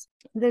traditions.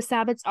 The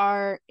Sabbats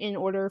are in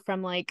order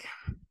from like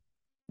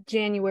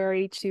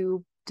January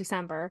to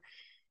December.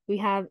 We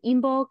have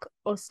Imbolc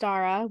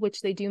Ostara,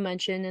 which they do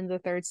mention in the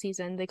 3rd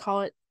season. They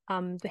call it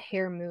the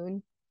hare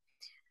moon.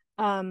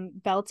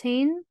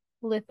 Beltane,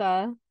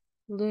 Litha,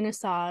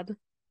 Lughnasadh,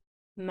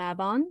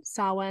 Mabon,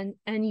 Samhain,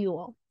 and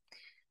Yule.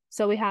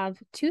 So we have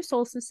 2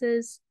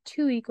 solstices,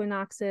 2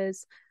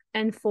 equinoxes,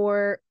 and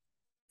 4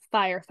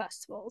 fire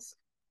festivals,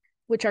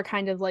 which are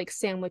kind of like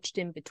sandwiched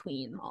in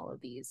between all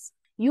of these.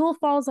 Yule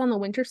falls on the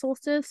winter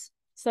solstice,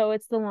 so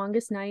it's the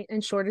longest night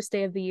and shortest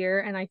day of the year.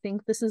 And I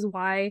think this is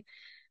why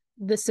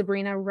the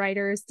Sabrina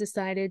writers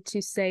decided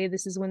to say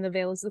this is when the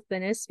veil is the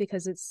thinnest,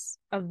 because it's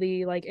of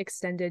the like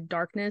extended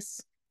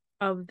darkness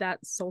of that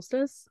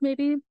solstice,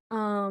 maybe.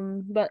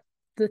 But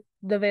the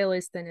veil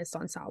is thinnest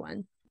on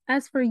Samhain.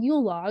 As for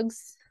Yule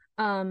logs,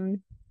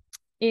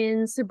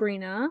 in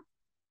Sabrina,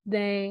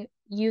 they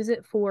use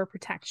it for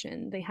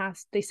protection.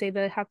 They say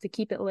they have to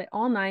keep it lit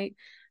all night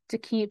to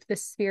keep the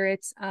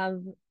spirits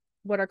of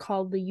what are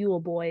called the Yule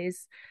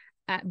boys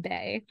at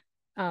bay.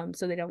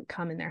 So they don't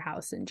come in their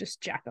house and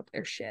just jack up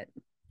their shit.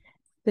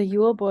 The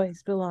Yule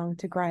boys belong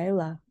to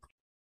Gryla.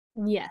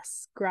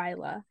 Yes,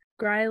 Gryla.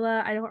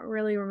 Gryla, I don't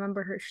really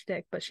remember her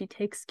shtick, but she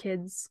takes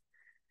kids.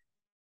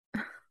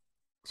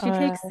 She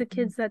takes the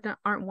kids that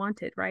aren't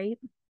wanted, right?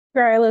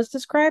 Gryla is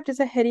described as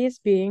a hideous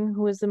being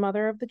who is the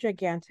mother of the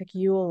gigantic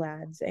Yule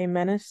lads, a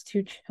menace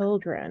to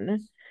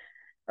children.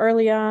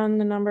 Early on,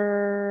 the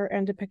number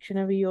and depiction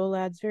of Yule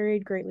lads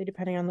varied greatly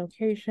depending on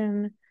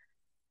location,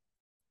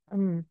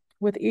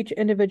 with each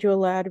individual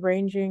lad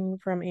ranging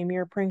from a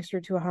mere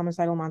prankster to a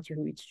homicidal monster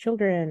who eats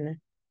children.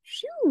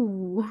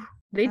 Shoo.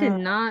 They did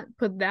not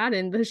put that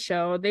in the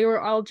show. They were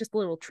all just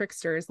little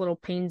tricksters, little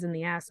pains in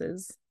the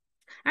asses.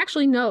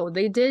 Actually, no,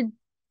 they did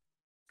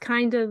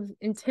kind of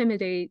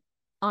intimidate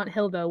Aunt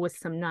Hilda with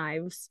some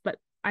knives, but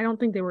I don't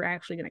think they were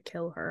actually going to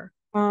kill her.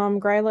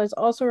 Gryla is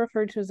also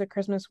referred to as the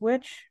Christmas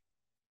witch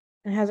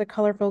and has a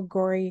colorful,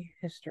 gory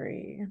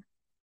history.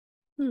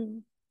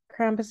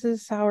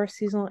 Krampus's sour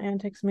seasonal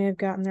antics may have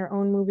gotten their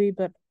own movie,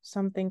 but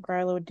some think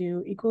Gryla would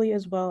do equally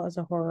as well as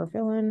a horror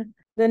villain.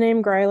 The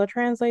name Gryla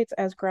translates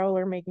as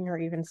growler, making her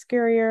even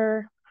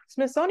scarier.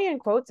 Smithsonian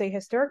quotes a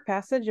historic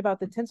passage about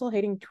the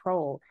tinsel-hating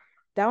troll.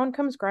 Down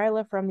comes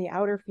Gryla from the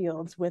outer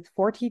fields with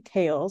 40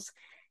 tails,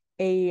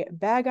 a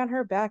bag on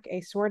her back,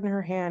 a sword in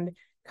her hand,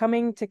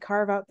 coming to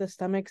carve out the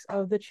stomachs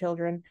of the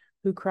children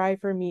who cry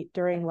for meat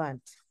during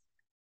Lent.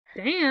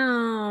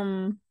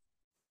 Damn.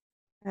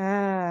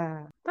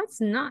 Ah. That's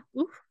not.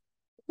 Oof.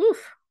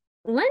 Oof.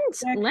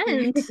 Lent, Actually,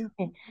 Lent,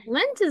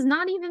 Lent is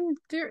not even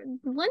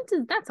Lent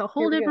is that's a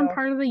whole here we different go.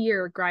 part of the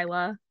year,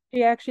 Gryla.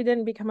 She actually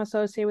didn't become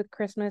associated with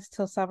Christmas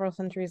till several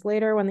centuries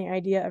later when the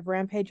idea of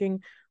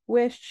rampaging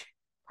wish,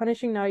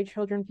 punishing naughty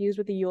children fused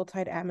with the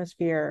Yuletide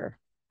atmosphere.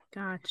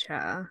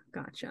 Gotcha,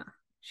 gotcha.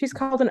 She's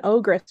called an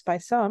ogress by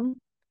some,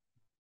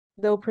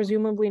 though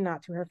presumably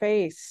not to her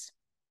face.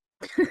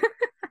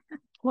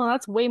 Well,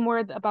 that's way more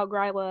about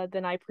Gryla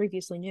than I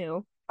previously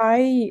knew.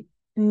 I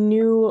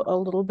knew a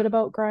little bit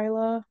about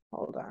Gryla.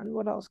 Hold on,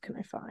 what else can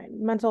I find?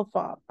 Mental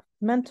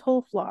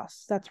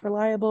floss. That's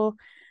reliable.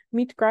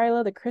 Meet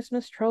Gryla, the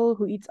Christmas troll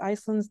who eats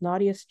Iceland's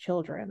naughtiest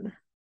children.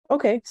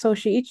 Okay, so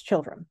she eats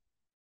children.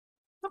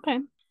 Okay.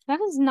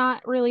 That is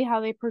not really how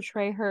they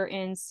portray her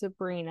in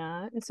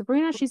Sabrina. In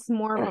Sabrina, she's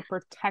more of a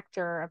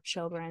protector of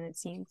children, it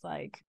seems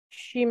like.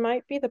 She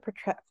might be the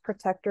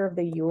protector of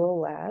the Yule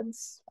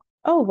lads.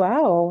 Oh,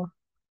 wow.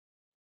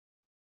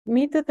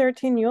 Meet the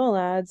 13 Yule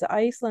lads,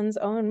 Iceland's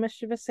own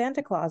mischievous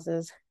Santa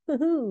Clauses.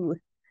 Woohoo!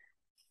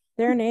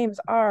 Their names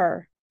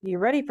are, you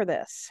ready for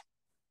this?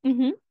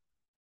 Mm-hmm.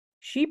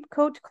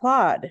 Sheepcoat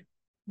Clod,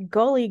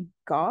 Gully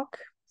Gawk,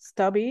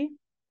 Stubby,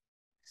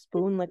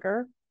 Spoon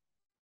Licker,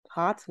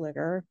 Pot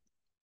Licker,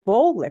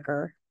 Bowl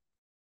Licker,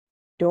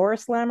 Door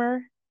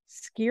Slammer,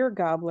 Skier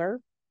Gobbler,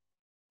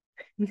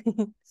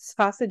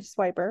 Sausage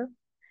Swiper,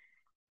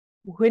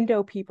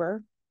 Window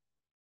Peeper,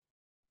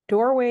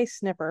 Doorway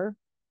Snipper,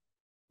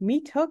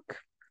 Meat Hook,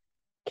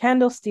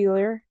 Candle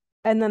Stealer,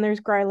 and then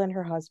there's Gryla and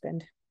her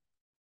husband.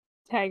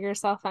 Tag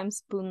yourself, I'm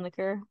Spoon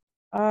Licker.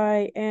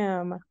 I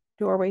am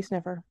Doorway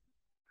Sniffer.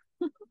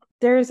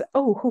 There's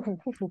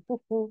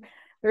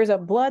there's a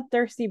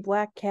bloodthirsty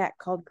black cat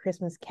called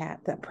Christmas Cat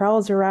that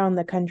prowls around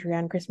the country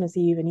on Christmas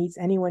Eve and eats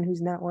anyone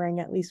who's not wearing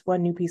at least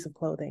one new piece of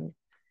clothing.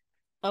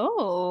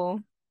 Oh,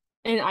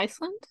 in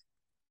Iceland?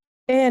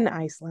 In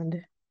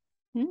Iceland.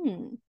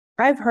 Hmm.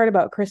 I've heard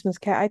about Christmas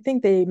Cat. I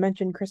think they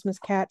mentioned Christmas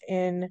Cat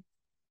in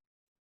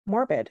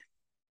Morbid.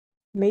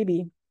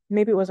 Maybe.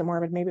 Maybe it wasn't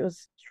Morbid. Maybe it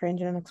was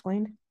Strange and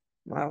Unexplained.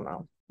 I don't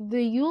know.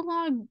 The Yule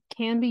log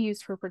can be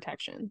used for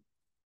protection.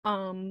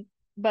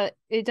 But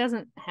it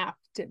doesn't have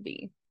to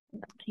be.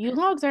 Yule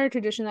logs are a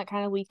tradition that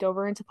kind of leaked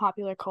over into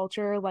popular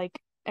culture, like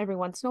every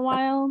once in a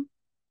while.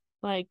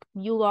 Like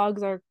Yule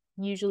logs are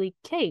usually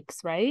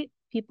cakes, right?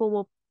 People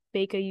will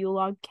bake a Yule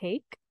log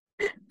cake.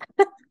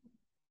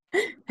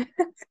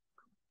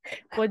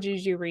 What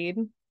did you read?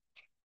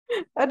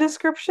 A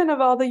description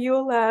of all the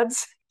Yule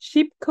lads.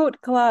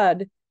 Sheepcoat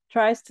Clad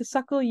tries to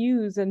suckle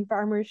ewes in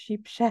farmers'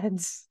 sheep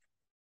sheds.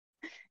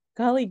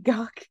 Golly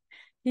gawk,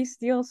 he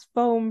steals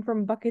foam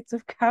from buckets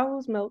of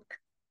cow's milk.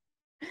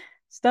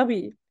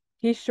 Stubby,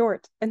 he's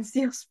short and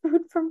steals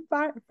food from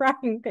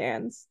frying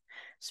pans.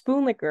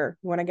 Spoon licker,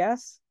 you want to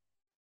guess?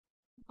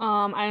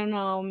 I don't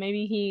know.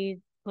 Maybe he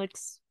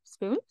licks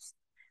spoons?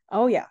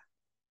 Oh yeah.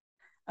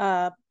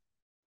 Uh,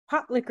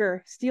 pot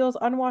licker steals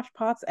unwashed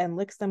pots and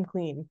licks them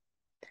clean.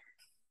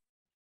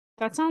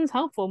 That sounds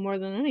helpful more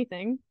than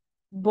anything.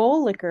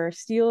 Bowl licker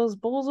steals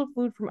bowls of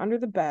food from under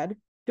the bed.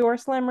 Door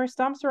slammer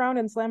stomps around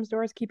and slams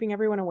doors, keeping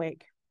everyone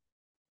awake.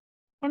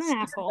 What an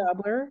Skyr asshole.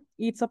 gobbler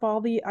eats up all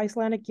the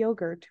Icelandic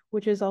yogurt,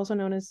 which is also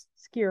known as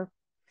skyr.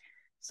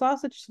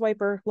 Sausage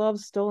swiper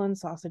loves stolen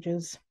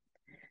sausages.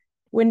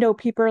 Window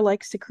peeper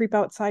likes to creep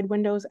outside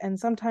windows and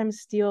sometimes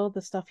steal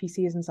the stuff he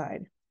sees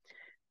inside.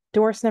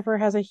 Door sniffer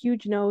has a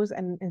huge nose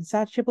and an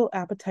insatiable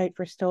appetite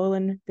for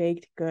stolen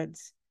baked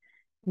goods.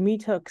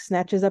 Meat hook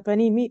snatches up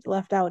any meat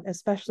left out,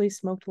 especially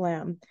smoked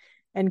lamb.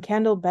 And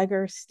candle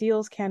beggar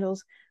steals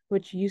candles,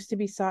 which used to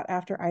be sought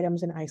after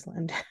items in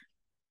Iceland.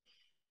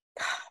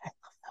 God,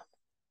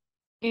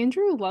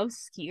 Andrew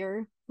loves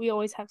skier. We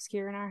always have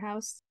skier in our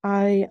house.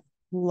 I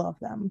love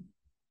them.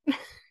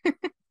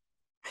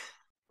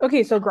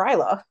 Okay, so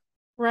Gryla.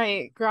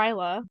 Right,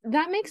 Gryla.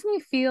 That makes me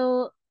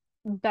feel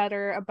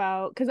better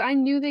about because I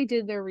knew they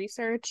did their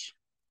research,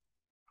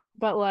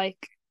 but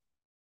like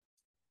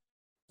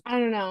I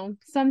don't know.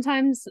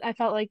 Sometimes I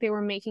felt like they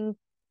were making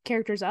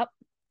characters up,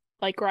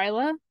 like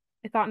Gryla.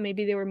 I thought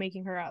maybe they were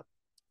making her up.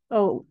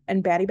 Oh,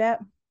 and Batty Bat.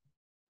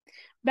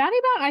 Batty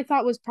Bat I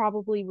thought was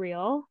probably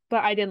real,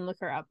 but I didn't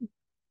look her up.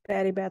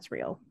 Batty Bat's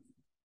real.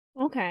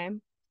 Okay.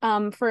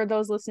 For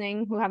those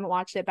listening who haven't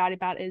watched it, Batty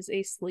Bat is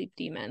a sleep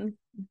demon.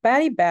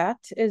 Batty Bat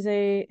is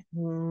a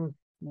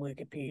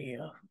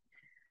Wikipedia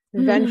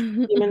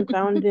vengeful demon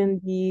found in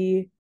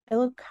the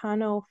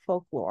Ilocano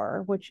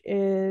folklore, which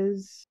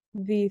is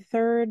the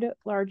third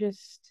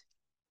largest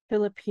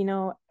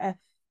Filipino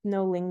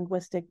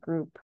ethno-linguistic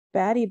group.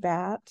 Batty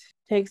Bat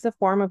takes the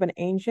form of an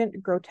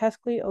ancient,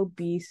 grotesquely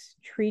obese,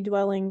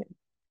 tree-dwelling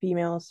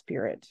female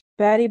spirit.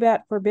 Batty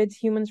Bat forbids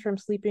humans from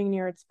sleeping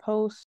near its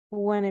post.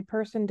 When a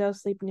person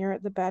does sleep near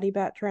it, the Batty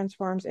Bat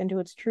transforms into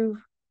its true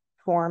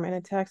form and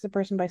attacks the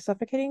person by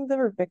suffocating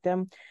the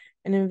victim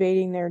and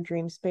invading their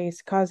dream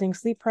space, causing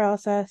sleep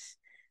paralysis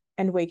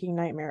and waking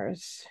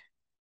nightmares.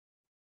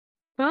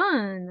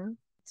 Fun.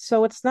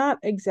 So it's not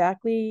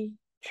exactly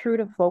true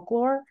to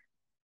folklore,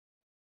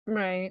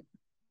 Right.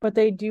 but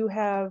they do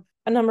have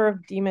a number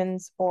of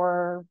demons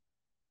or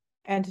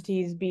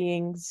entities,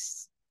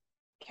 beings,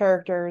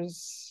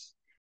 characters,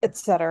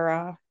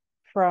 etc.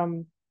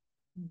 from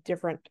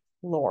different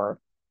lore.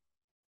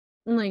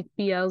 Like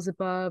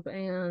Beelzebub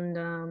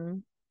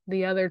and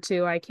the other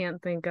two I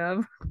can't think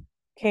of.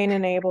 Cain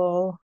and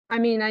Abel. I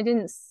mean, I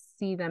didn't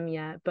see them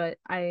yet, but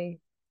they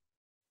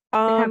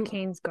have Um,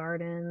 Cain's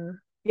Garden.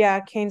 yeah,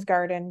 Cain's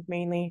Garden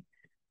mainly.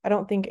 I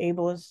don't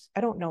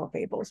know if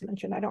Abel is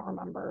mentioned. I don't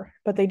remember.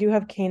 But they do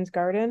have Cain's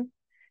Garden.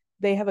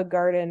 They have a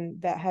garden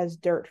that has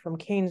dirt from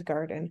Cain's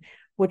Garden,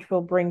 which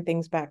will bring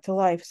things back to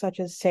life, such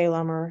as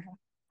Salem or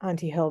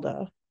Auntie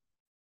Hilda.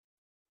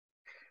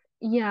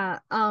 Yeah,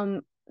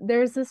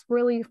 there's this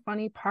really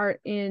funny part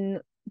in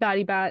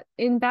Batty Bat's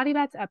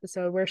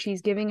episode where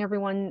she's giving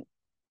everyone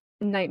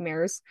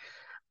nightmares.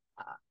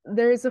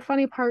 There's a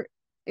funny part,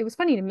 it was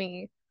funny to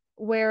me,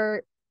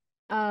 where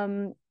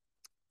um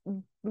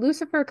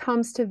Lucifer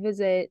comes to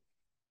visit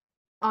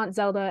Aunt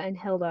Zelda and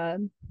Hilda,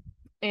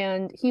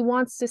 and he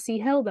wants to see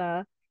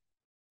Hilda,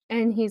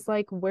 and he's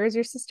like, "Where's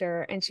your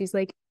sister?" And she's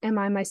like, "Am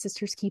I my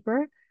sister's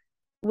keeper?"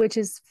 Which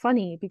is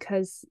funny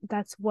because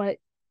that's what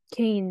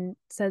Cain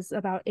says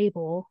about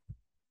Abel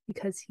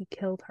because he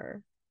killed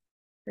her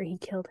or he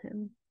killed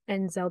him,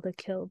 and Zelda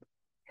killed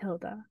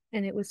Hilda,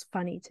 and it was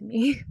funny to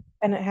me.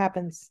 And it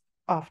happens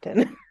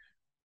often.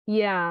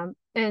 Yeah,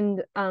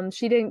 and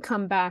she didn't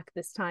come back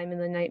this time in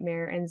the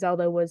nightmare, and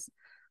Zelda was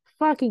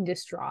fucking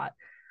distraught.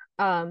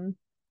 Um,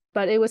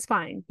 but it was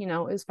fine, it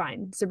was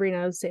fine.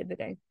 Sabrina saved the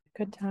day.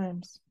 Good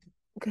times.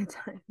 Good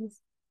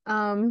times.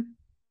 Um,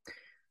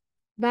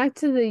 Back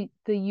to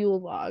the Yule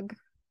log.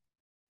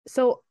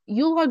 So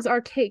Yule logs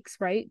are cakes,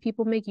 right?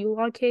 People make Yule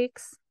log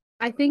cakes.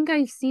 I think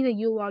I've seen a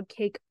Yule log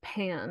cake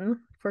pan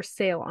for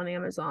sale on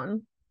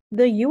Amazon.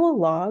 The Yule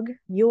log,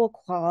 Yule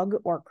clog,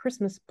 or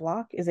Christmas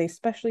block is a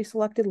specially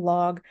selected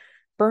log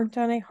burnt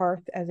on a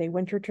hearth as a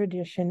winter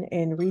tradition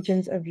in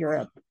regions of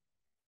Europe.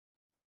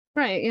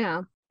 Right,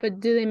 yeah. But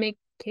do they make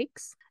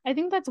cakes? I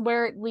think that's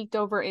where it leaked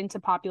over into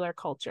popular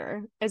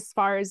culture as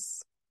far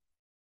as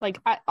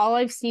all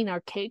I've seen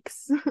are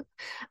cakes.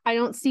 I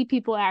don't see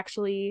people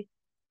actually,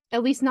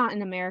 at least not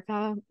in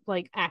America,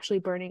 like actually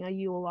burning a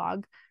Yule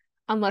log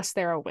unless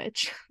they're a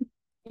witch.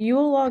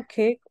 Yule log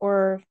cake,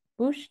 or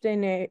bûche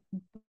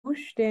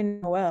de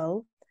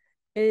Noël,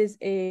 is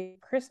a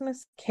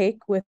Christmas cake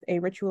with a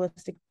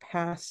ritualistic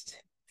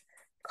past,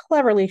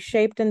 cleverly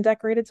shaped and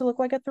decorated to look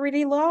like a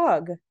 3D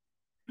log.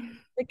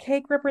 The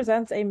cake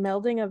represents a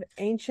melding of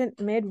ancient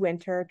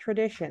midwinter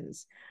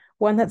traditions,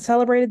 one that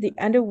celebrated the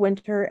end of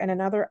winter and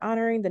another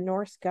honoring the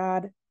Norse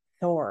god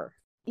Thor.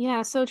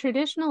 Yeah, so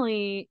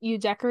traditionally you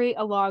decorate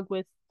a log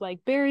with like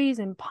berries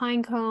and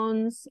pine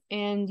cones,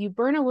 and you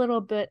burn a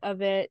little bit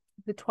of it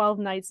the 12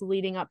 nights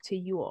leading up to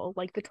Yule,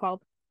 like the 12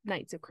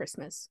 nights of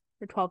Christmas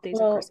or 12 days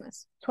of Well,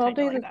 Christmas, 12 kind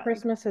of days like of that.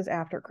 Christmas is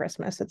after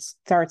Christmas. It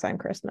starts on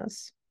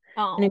Christmas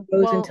and it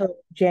Oh, goes until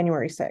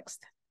January 6th.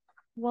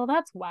 well,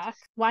 that's whack.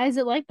 Why is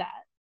it like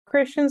that?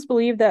 Christians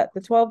believe that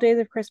the 12 days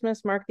of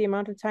Christmas mark the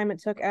amount of time it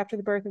took after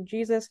the birth of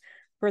Jesus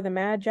for the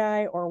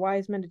Magi or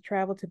wise men to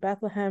travel to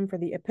Bethlehem for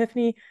the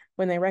Epiphany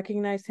when they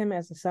recognized him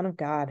as the Son of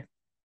God.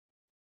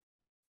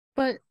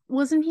 But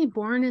wasn't he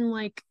born in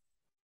like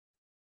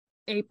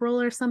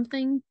April or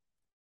something?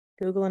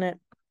 Googling it.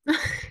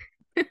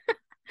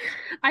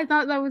 I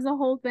thought that was the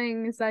whole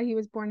thing is that he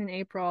was born in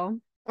April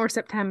or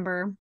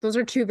September. Those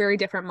are two very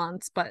different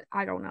months, but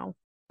I don't know.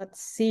 Let's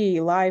see.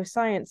 Live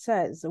Science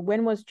says,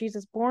 when was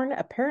Jesus born?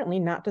 Apparently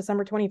not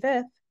December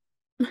 25th.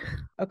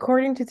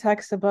 According to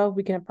text above,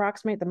 we can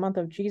approximate the month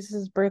of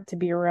Jesus' birth to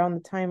be around the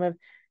time of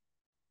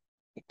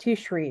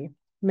Tishri,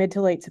 mid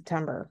to late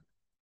September.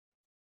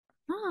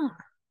 Ah,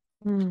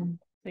 Hmm.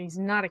 he's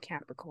not a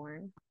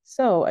Capricorn.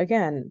 So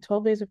again,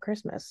 12 days of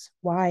Christmas.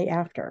 Why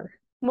after?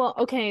 Well,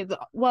 okay,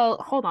 well,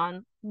 hold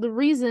on. The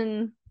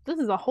reason this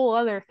is a whole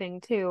other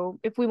thing too.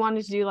 If we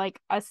wanted to do like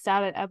a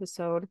Sabbath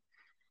episode,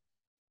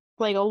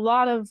 like a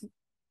lot of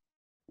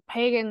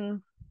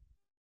pagan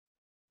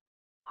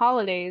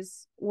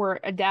holidays were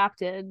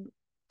adapted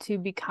to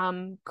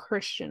become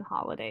Christian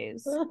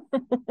holidays.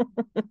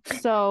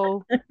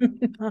 So,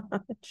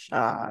 Not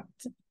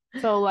shocked.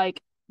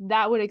 like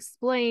that would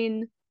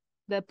explain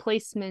the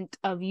placement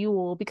of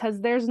Yule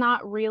because there's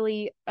not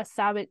really a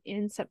Sabbath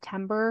in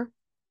September.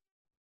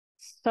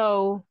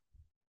 So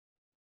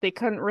they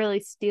couldn't really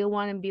steal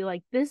one and be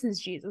like, this is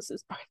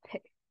Jesus's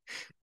birthday.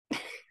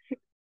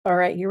 All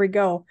right, here we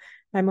go.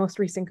 My most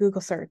recent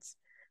Google search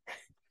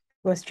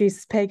was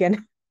Jesus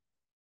pagan.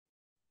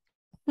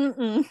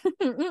 Mm-mm.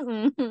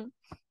 Mm-mm.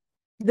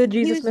 The He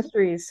Jesus was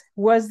Mysteries.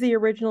 Was the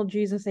original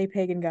Jesus a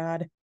pagan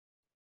god?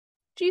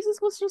 Jesus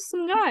was just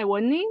some guy,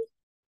 wasn't he?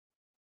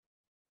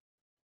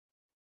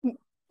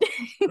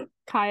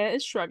 Kaya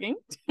is shrugging.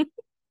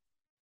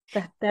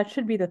 That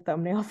should be the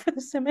thumbnail for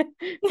for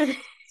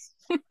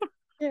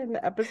the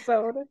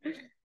episode.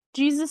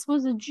 Jesus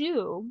was a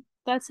Jew.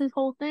 That's his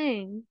whole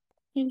thing.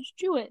 He's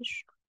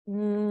Jewish.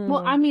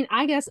 Well, Mm.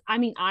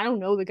 I don't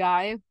know the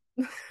guy.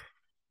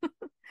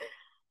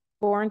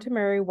 Born to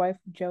Mary, wife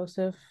of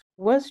Joseph.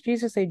 Was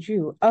Jesus a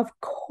Jew? Of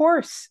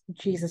course,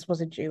 Jesus was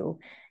a Jew.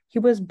 He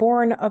was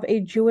born of a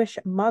Jewish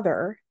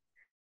mother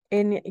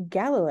in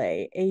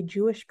Galilee, a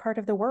Jewish part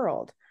of the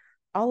world.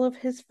 All of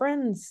his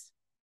friends.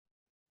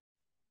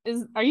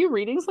 Are you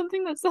reading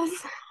something that says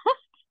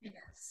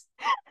Yes.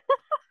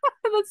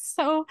 that's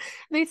so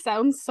they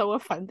sound so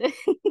offended.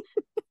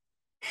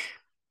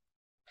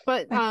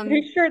 But I'm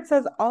pretty sure it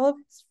says all of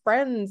his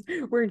friends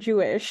were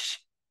Jewish.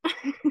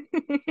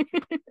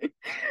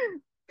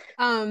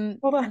 Hold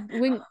on.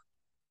 when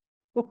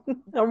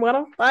I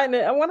want to find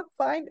it. I want to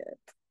find it.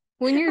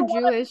 when I you're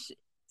want Jewish,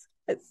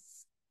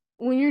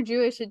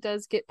 to. it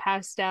does get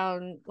passed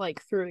down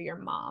like through your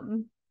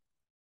mom.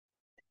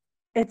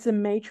 It's a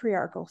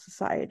matriarchal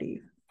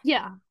society.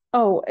 Yeah.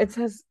 Oh, it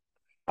says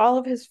all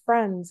of his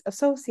friends,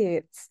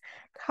 associates,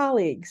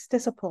 colleagues,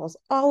 disciples,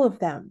 all of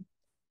them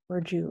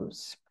were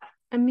Jews.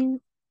 I mean,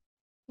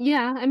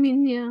 yeah,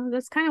 yeah,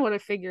 that's kind of what I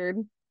figured.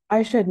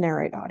 I should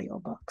narrate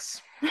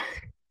audiobooks.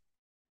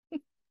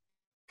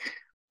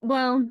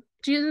 Well,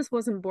 Jesus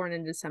wasn't born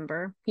in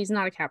December. He's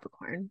not a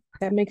Capricorn.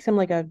 That makes him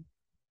like a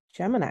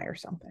Gemini or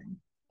something.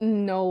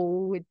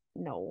 No, it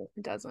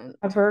doesn't.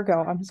 A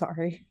Virgo, I'm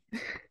sorry.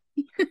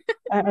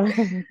 Uh,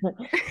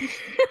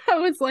 I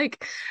was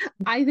like,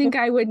 I think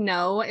I would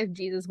know if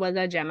Jesus was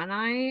a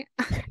Gemini.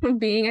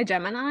 Being a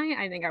Gemini,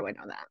 I think I would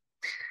know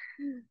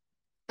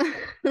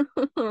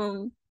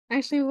that.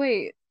 Actually,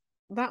 wait.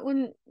 That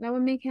would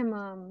make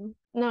him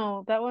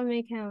no, that would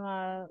make him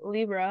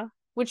Libra,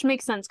 which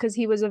makes sense because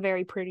he was a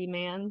very pretty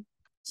man.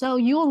 So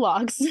Yule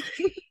logs.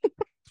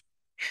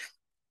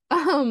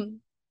 Um,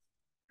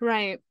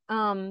 right.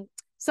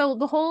 So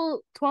the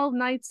whole 12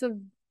 nights of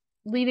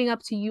leading up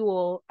to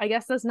Yule, I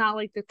guess that's not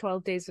like the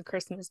 12 days of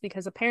Christmas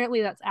because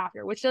apparently that's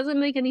after, which doesn't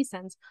make any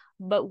sense,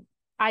 but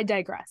I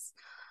digress.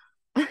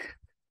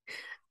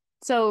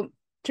 So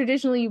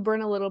traditionally you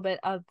burn a little bit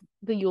of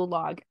the Yule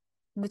log,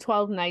 the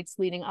 12 nights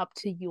leading up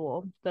to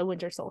Yule, the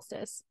winter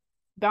solstice.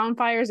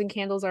 Bonfires and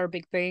candles are a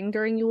big thing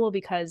during Yule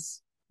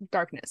because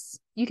darkness.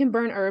 You can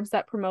burn herbs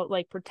that promote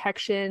like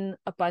protection,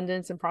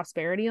 abundance, and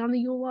prosperity on the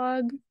Yule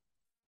log.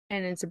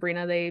 And in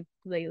Sabrina, they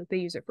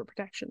use it for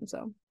protection.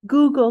 So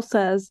Google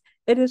says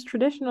it is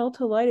traditional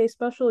to light a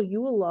special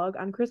Yule log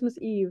on Christmas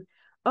Eve.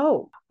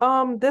 Oh,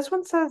 this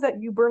one says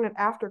that you burn it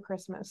after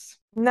Christmas,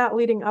 not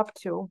leading up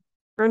to.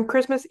 Or on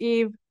Christmas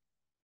Eve,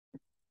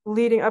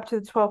 leading up to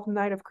the 12th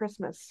night of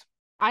Christmas.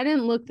 I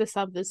didn't look this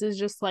up. This is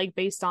just like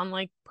based on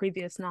like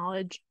previous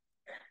knowledge.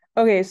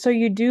 Okay, so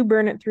you do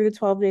burn it through the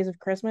 12 days of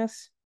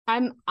Christmas?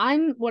 I'm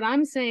what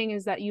I'm saying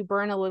is that you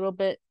burn a little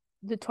bit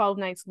the 12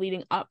 nights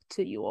leading up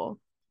to Yule.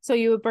 So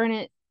you would burn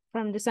it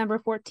from December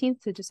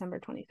 14th to December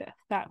 25th.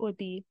 That would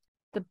be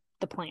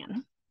the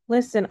plan.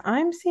 Listen,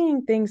 I'm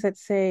seeing things that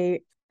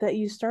say that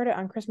you start it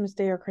on Christmas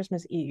Day or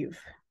Christmas Eve.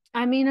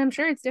 I mean, I'm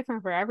sure it's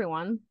different for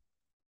everyone.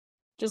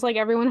 Just like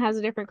everyone has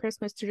a different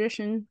Christmas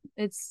tradition,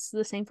 it's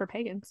the same for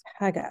pagans.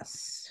 I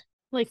guess.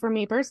 Like for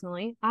me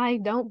personally, I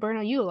don't burn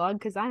a Yule log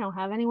because I don't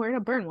have anywhere to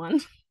burn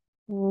one.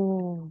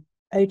 Ooh,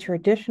 a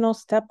traditional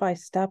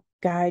step-by-step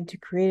guide to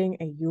creating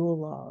a Yule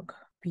log.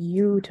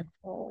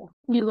 Beautiful.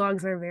 Yule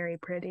logs are very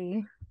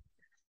pretty.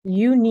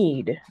 You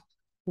need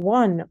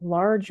one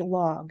large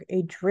log,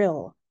 a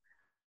drill,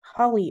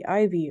 holly,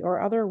 ivy,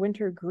 or other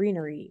winter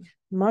greenery,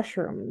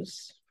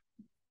 mushrooms,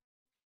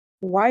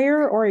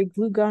 wire or a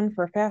glue gun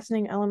for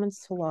fastening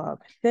elements to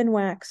log, thin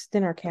wax,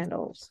 dinner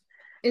candles,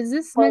 Is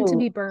this meant to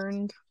cloves, be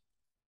burned?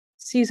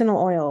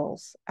 seasonal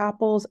oils,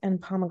 apples,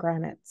 and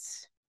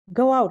pomegranates.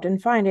 Go out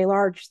and find a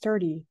large,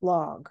 sturdy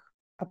log.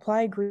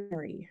 Apply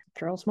greenery,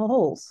 drill small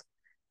holes,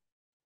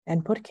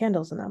 and put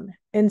candles in them.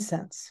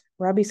 Incense,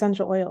 rub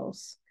essential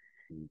oils.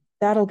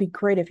 That'll be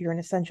great if you're an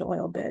essential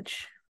oil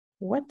bitch.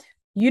 What?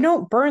 You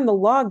don't burn the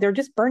log, they're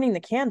just burning the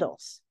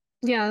candles.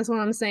 Yeah, that's what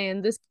I'm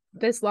saying.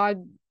 This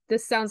log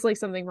this sounds like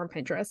something from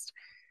Pinterest.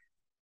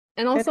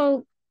 And It,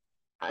 also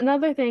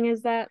another thing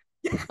is that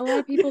a lot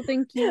of people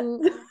think you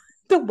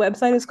the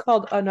website is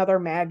called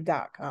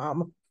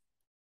anothermag.com.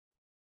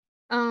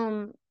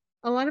 um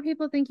a lot of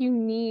people think you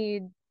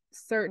need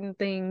certain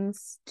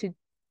things to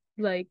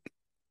like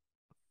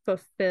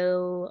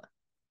fulfill.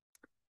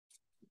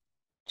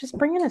 Just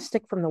bring in a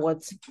stick from the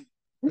woods.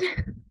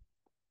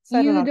 Set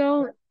it You on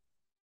don't fire.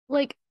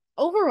 like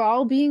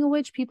overall being a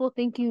witch, people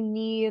think you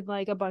need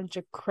like a bunch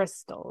of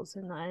crystals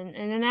and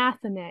an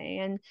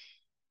athame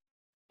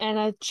and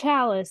a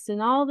chalice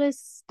and all this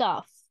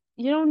stuff.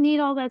 You don't need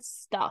all that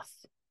stuff.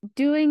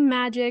 Doing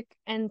magic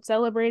and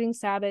celebrating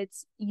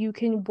Sabbats, you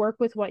can work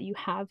with what you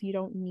have. You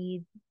don't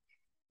need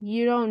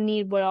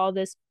what all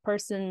this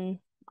person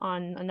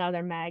on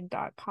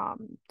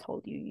anothermag.com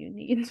told you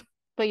need.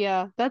 But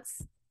yeah,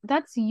 that's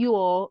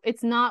Yule.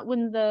 It's not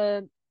when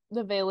the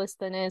veil is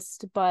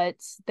thinnest, but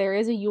there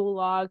is a Yule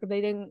log.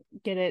 They didn't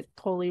get it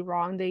totally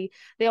wrong. They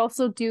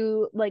also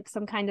do like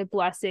some kind of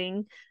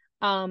blessing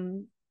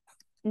um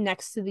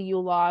next to the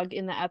Yule log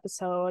in the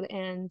episode,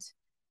 and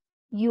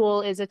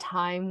Yule is a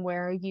time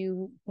where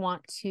you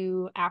want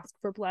to ask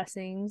for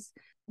blessings.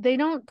 They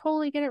don't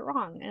totally get it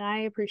wrong, and I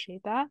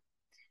appreciate that.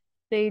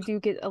 They do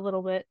get a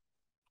little bit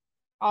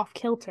off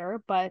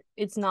kilter, but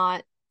it's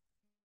not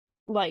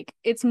Like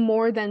it's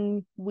more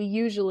than we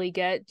usually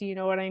get. Do you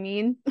know what I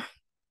mean?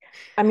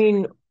 I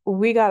mean,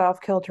 we got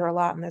off kilter a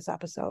lot in this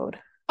episode.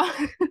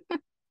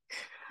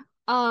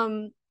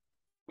 um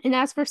and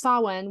as for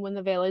Samhain, when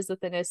the veil is the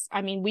thinnest,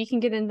 I mean, we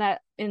can get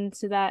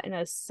into that in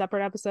a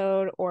separate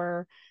episode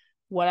or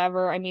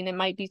whatever. I mean, it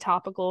might be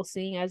topical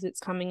seeing as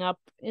it's coming up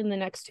in the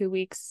next 2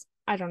 weeks.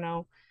 I don't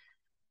know.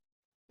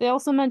 They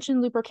also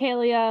mentioned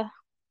Lupercalia.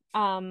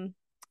 Um,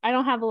 I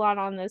don't have a lot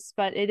on this,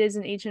 but it is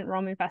an ancient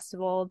Roman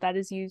festival that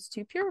is used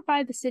to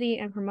purify the city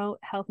and promote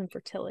health and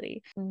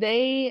fertility.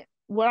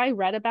 What I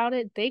read about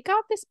it, they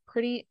got this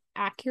pretty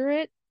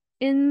accurate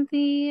in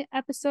the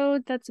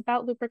episode that's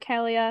about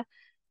Lupercalia.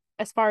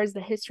 As far as the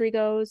history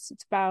goes,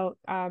 it's about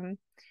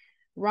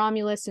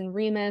Romulus and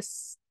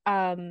Remus,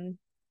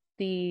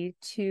 the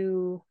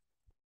two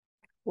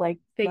figure,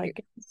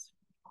 Like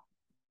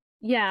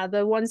yeah,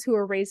 the ones who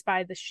were raised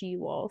by the she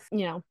wolf.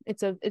 You know,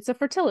 it's a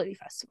fertility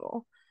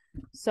festival.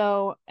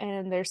 So,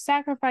 and there's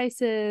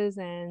sacrifices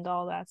and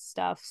all that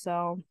stuff.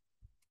 So,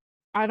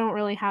 I don't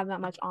really have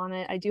that much on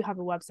it. I do have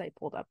a website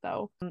pulled up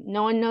though.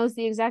 No one knows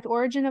the exact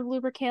origin of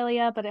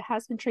Lupercalia, but it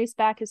has been traced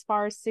back as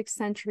far as 6th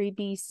century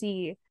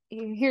BC.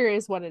 Here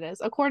is what it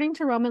is. According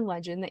to Roman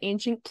legend, the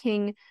ancient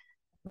king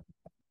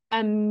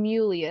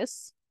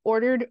Amulius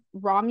ordered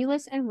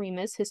Romulus and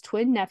Remus, his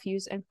twin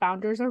nephews and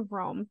founders of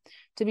Rome,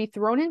 to be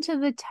thrown into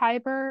the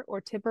Tiber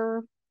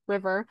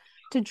River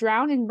to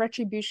drown in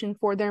retribution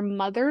for their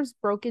mother's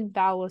broken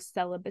vow of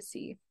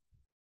celibacy.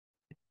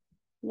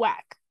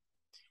 Whack.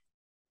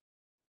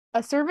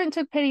 A servant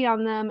took pity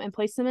on them and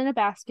placed them in a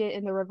basket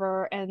in the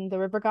river, and the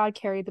river god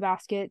carried the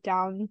basket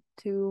down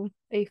to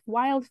a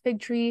wild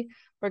fig tree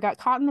where it got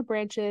caught in the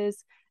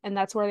branches, and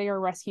that's where they were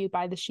rescued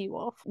by the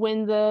she-wolf.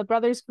 When the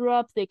brothers grew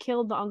up, they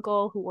killed the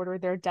uncle who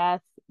ordered their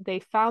death.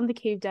 They found the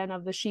cave den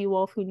of the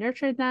she-wolf who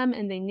nurtured them,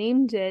 and they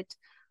named it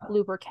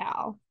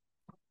Lupercal,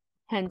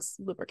 hence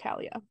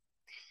Lupercalia.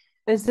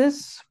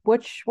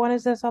 which one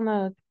is this on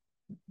the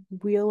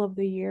Wheel of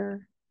the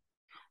Year?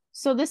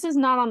 So this is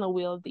not on the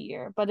Wheel of the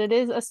Year, but it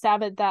is a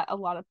Sabbath that a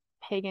lot of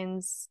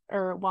pagans,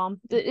 or well,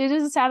 it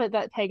is a Sabbath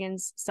that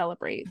pagans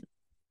celebrate.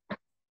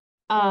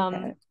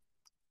 Okay.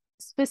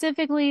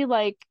 Specifically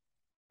like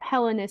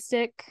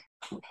Hellenistic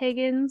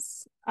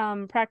pagans,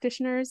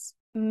 practitioners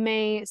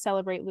may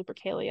celebrate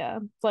Lupercalia.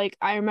 Like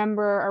I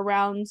remember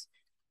around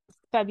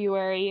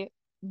February,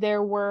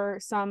 there were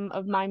some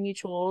of my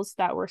mutuals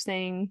that were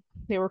saying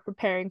they were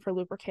preparing for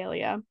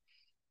Lupercalia,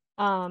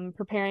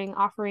 preparing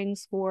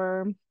offerings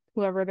for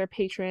whoever their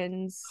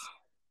patron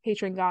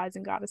gods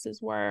and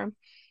goddesses were.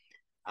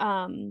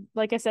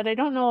 Like I said, I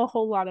don't know a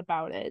whole lot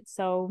about it,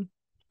 so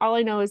all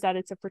I know is that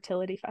it's a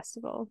fertility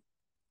festival,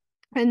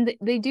 and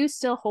they do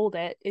still hold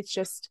it. It's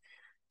just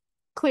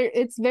clear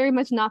it's very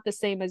much not the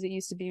same as it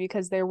used to be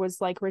because there was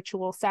like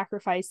ritual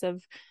sacrifice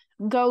of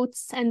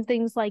goats and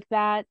things like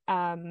that.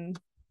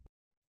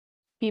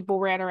 People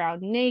ran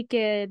around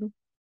naked,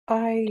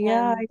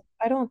 Yeah, and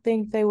I don't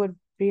think they would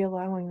be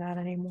allowing that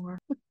anymore.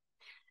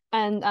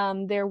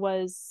 there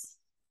was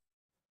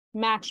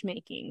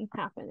matchmaking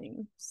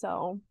happening.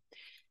 So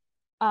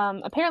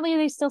apparently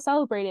they still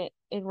celebrate it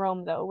in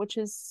Rome though, which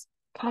is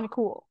kind of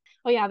cool.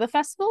 Oh yeah, the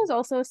festival is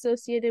also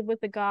associated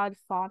with the god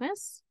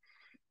Faunus.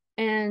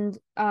 And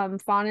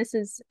Faunus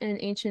is an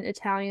ancient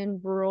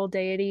Italian rural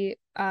deity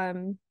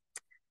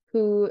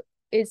who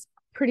is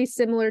pretty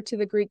similar to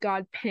the Greek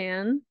god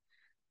Pan.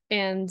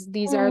 And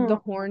these are the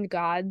Mm, horned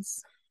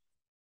gods.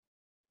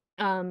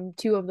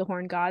 Two of the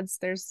horned gods.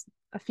 There's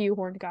a few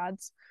horned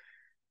gods.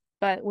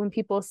 But when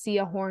people see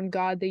a horned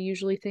god, they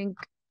usually think,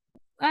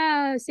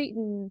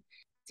 Satan.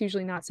 It's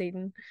usually not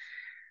Satan.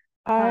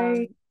 I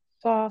Um,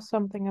 saw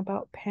something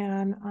about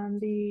Pan on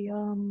the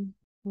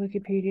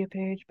Wikipedia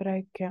page, but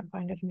I can't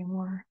find it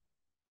anymore.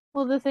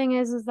 well, the thing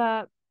is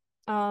that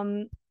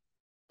um,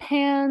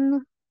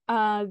 Pan,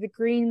 the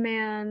Green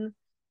Man,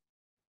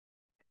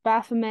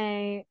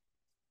 Baphomet,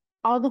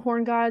 all the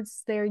horn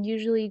gods, they're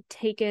usually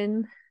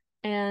taken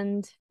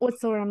and what's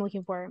the word I'm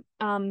looking for?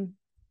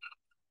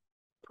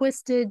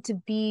 Twisted to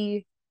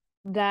be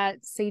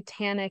that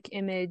satanic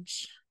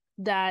image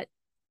that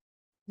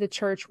the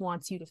church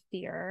wants you to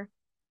fear.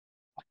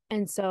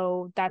 And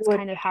so that's Which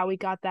kind of how we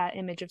got that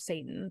image of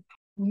Satan.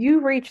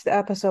 you reached the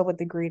episode with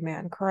the Green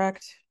Man,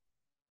 correct?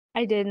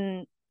 I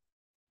didn't.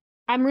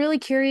 I'm really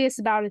curious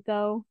about it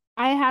though.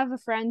 I have a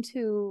friend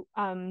whose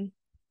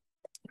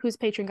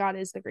patron god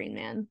is the Green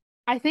Man.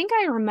 I think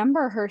I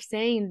remember her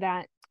saying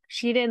that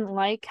she didn't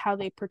like how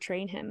they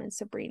portrayed him in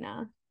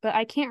Sabrina, but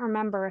I can't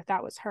remember if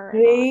that was her or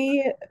not.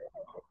 They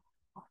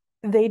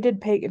they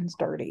did pagans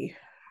dirty.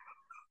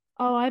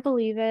 Oh, I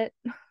believe it.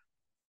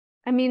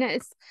 I mean,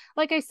 it's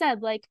like I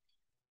said, like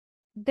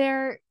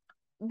they're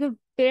the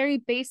very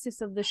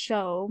basis of the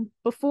show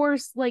before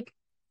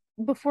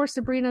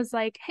Sabrina's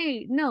like,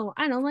 hey, no,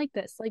 I don't like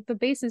this. Like the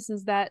basis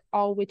is that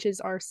all witches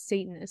are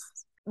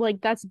Satanists.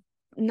 Like that's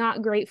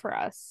not great for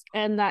us.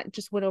 And that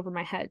just went over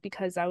my head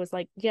because I was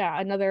like, yeah,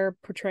 another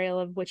portrayal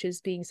of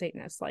witches being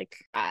Satanists. Like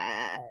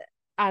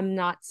I'm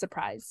not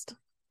surprised.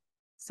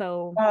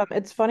 So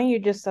It's funny you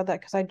just said that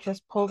because I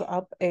just pulled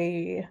up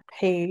a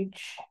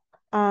page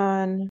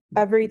on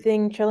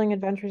everything Chilling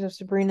Adventures of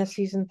Sabrina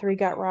season 3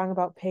 got wrong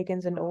about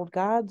pagans and old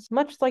gods.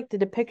 Much like the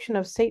depiction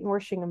of Satan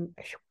worshiping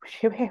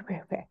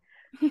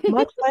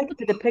much like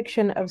the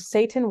depiction of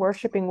Satan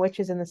worshiping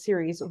witches in the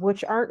series,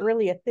 which aren't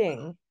really a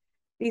thing.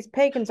 These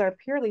pagans are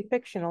purely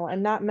fictional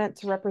and not meant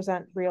to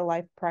represent real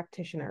life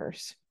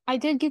practitioners. I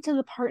did get to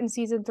the part in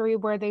season 3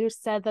 where they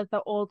said that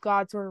the old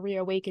gods were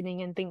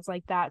reawakening and things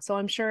like that. So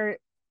I'm sure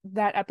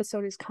that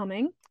episode is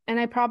coming. And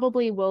I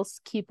probably will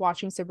keep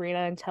watching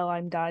Sabrina until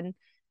I'm done,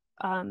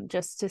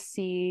 just to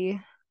see,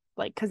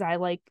 like, because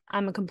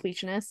I'm a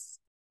completionist.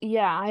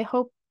 Yeah, I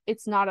hope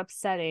it's not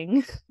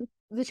upsetting.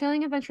 The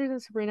Chilling Adventures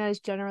of Sabrina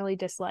is generally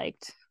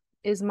disliked,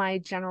 is my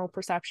general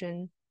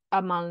perception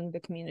among the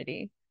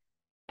community.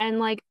 And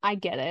like, I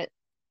get it.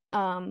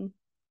 Um,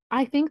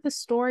 I think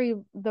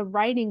the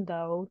writing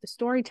though, the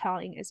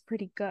storytelling is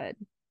pretty good.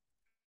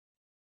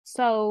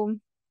 So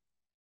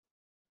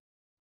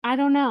I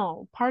don't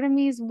know. Part of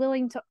me is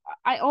willing to.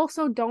 I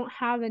also don't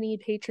have any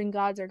patron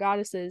gods or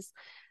goddesses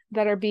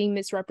that are being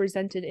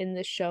misrepresented in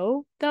this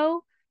show,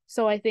 though.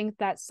 So I think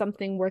that's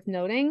something worth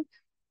noting.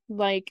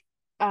 Like,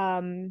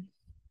 um,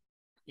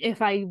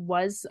 if I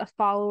was a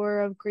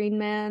follower of Green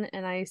Man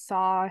and I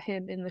saw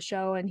him in the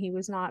show and he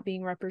was not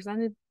being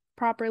represented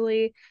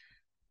properly,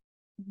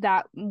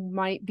 that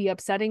might be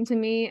upsetting to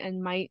me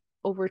and might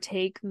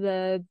overtake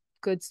the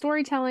good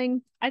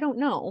storytelling. I don't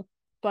know,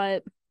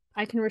 but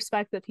I can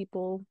respect that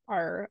people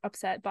are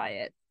upset by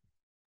it.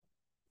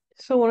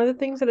 So one of the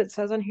things that it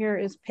says on here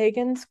is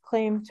pagans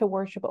claim to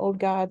worship old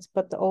gods,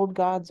 but the old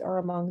gods are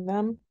among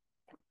them.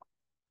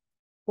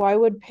 Why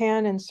would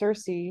Pan and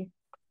Circe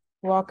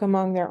walk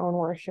among their own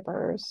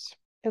worshippers?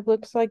 It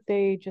looks like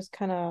they just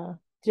kind of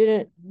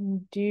didn't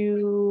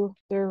do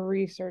the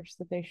research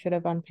that they should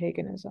have on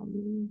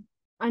paganism.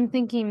 I'm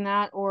thinking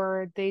that,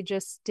 or they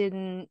just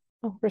didn't.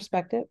 Oh,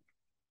 respect it.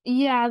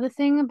 Yeah, the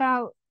thing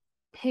about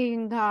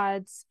pagan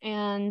gods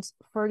and,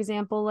 for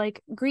example,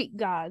 like Greek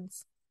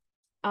gods,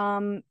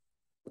 um,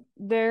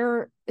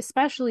 they're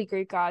especially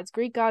Greek gods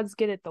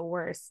get it the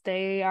worst.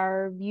 They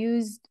are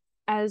used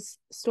as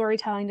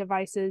storytelling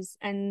devices,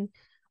 and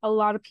a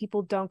lot of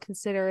people don't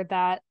consider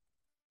that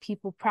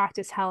people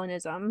practice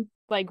Hellenism.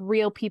 Like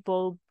real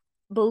people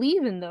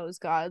believe in those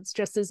gods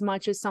just as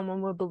much as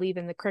someone would believe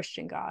in the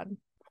Christian God.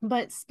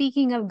 But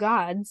speaking of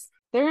gods,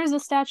 there is a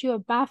statue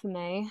of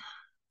Baphomet,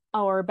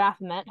 or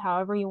Baphomet,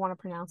 however you want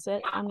to pronounce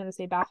it. I'm going to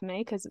say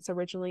Baphomet because it's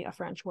originally a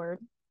French word.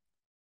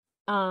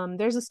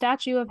 There's a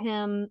statue of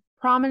him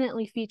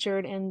prominently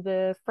featured in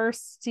the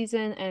first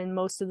season and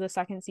most of the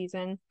second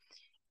season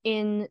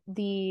in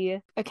the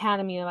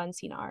Academy of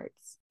Unseen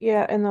Arts.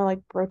 Yeah, and the like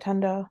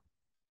rotunda.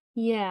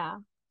 Yeah.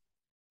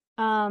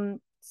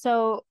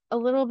 So a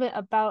little bit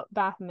about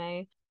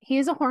Baphomet. He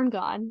is a horn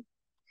god,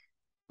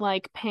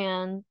 like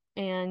Pan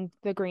and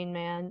the Green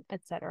Man,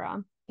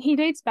 etc. He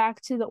dates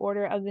back to the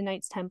Order of the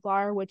Knights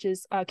Templar, which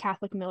is a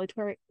Catholic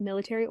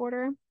military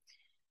order.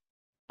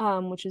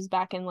 Which is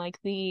back in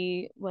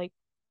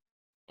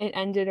it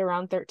ended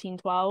around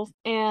 1312.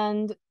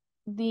 And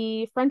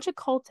the French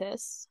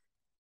occultist,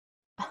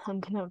 I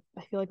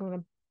feel like I'm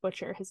gonna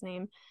butcher his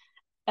name,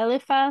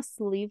 Eliphas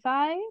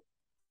Levi,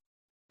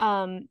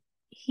 um,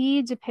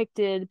 he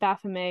depicted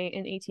Baphomet in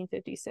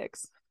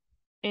 1856.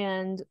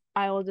 And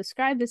I will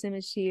describe this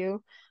image to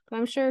you, but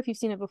I'm sure if you've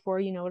seen it before,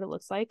 you know what it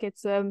looks like.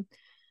 It's a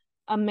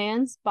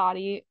man's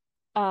body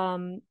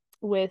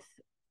with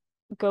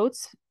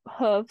goat's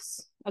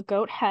hoofs, a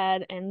goat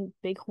head, and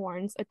big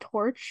horns, a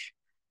torch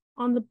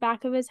on the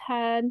back of his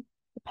head,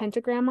 a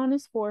pentagram on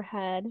his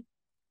forehead,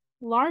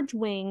 large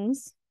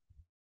wings.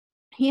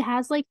 He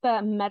has like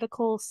the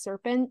medical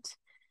serpent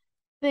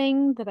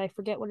thing that I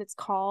forget what it's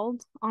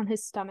called on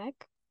his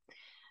stomach.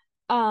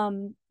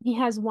 He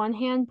has one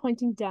hand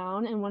pointing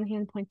down and one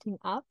hand pointing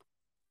up,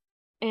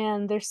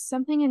 and there's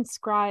something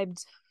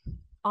inscribed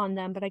on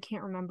them, but I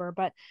can't remember.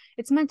 But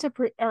it's meant to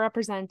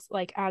represent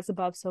like as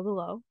above, so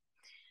below.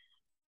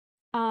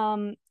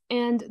 And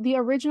the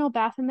original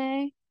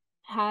Baphomet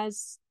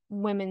has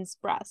women's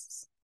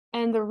breasts.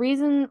 And the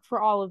reason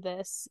for all of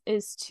this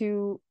is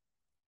to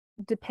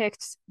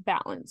depict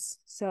balance.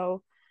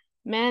 So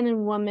man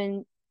and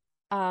woman,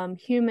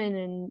 human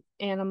and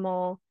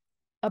animal,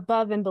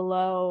 above and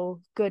below,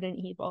 good and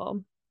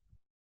evil.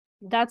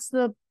 That's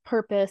the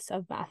purpose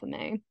of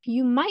Baphomet.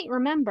 You might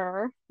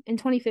remember in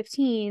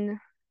 2015,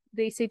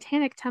 the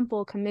Satanic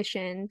Temple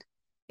commissioned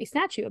a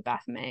statue of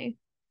Baphomet,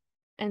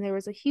 and there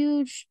was a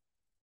huge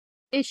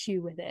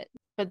issue with it.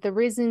 But the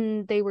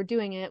reason they were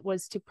doing it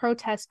was to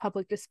protest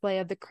public display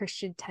of the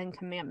Christian Ten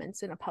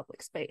Commandments in a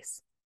public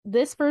space.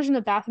 This version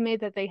of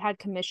Baphomet that they had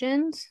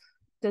commissioned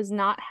does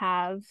not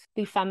have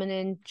the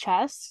feminine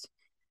chest.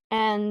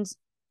 And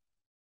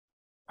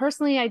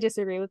personally, I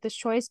disagree with this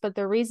choice, but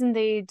the reason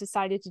they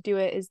decided to do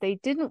it is they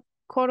didn't,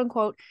 quote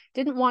unquote,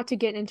 didn't want to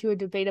get into a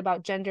debate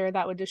about gender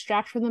that would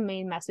distract from the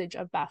main message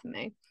of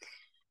Baphomet.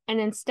 And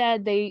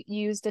instead, they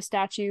used a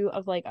statue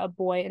of like a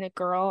boy and a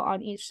girl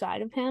on each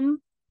side of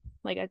him,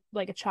 like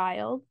a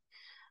child.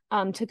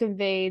 to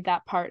convey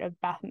that part of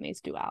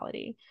Baphomet's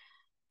duality.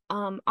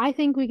 I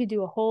think we could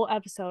do a whole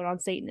episode on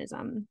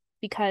Satanism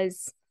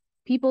because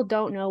people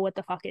don't know what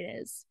the fuck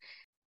it is.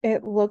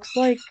 It looks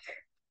like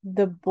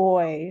the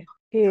boy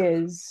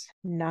is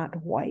not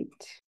white.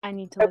 I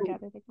need to look I'm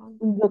at it again.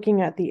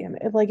 looking at the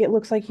image. Like it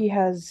looks like he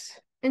has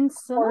And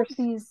some of coarse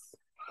these,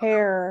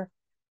 hair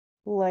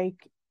like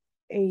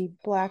a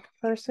black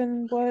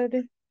person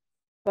would,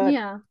 but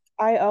yeah,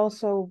 I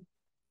also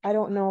I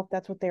don't know if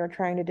that's what they were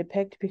trying to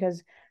depict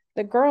because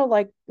the girl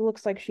like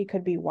looks like she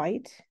could be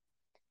white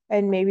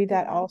and maybe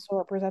that yeah. also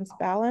represents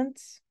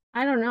balance.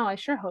 I don't know. I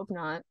sure hope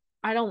not.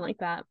 I don't like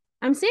that.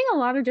 I'm seeing a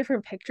lot of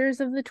different pictures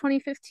of the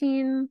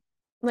 2015.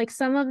 Like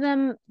some of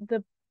them,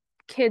 the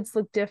kids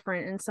look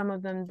different, and some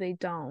of them they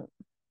don't.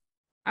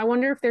 I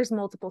wonder if there's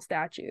multiple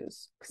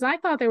statues because I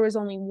thought there was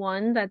only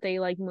one that they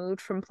like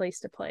moved from place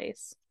to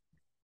place.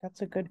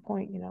 That's a good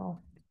point, you know.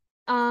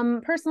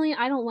 Personally,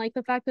 I don't like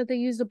the fact that they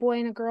used a boy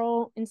and a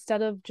girl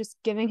instead of just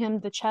giving him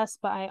the chest,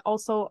 but I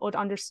also would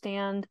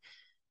understand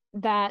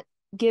that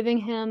giving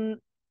him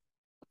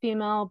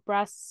female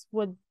breasts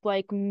would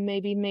like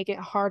maybe make it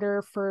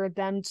harder for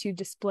them to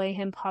display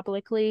him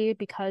publicly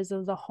because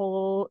of the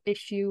whole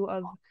issue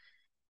of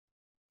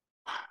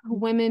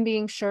women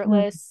being Mm,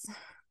 shirtless,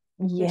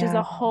 which is a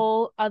yeah,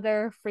 whole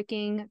other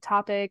freaking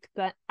topic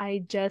that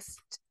I just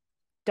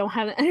don't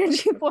have the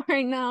energy for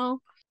right now.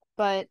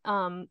 But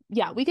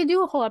yeah, we could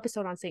do a whole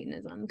episode on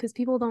Satanism because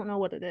people don't know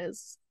what it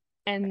is.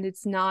 And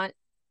it's not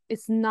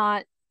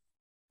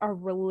a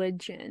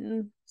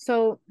religion.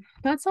 So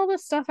that's all the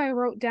stuff I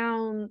wrote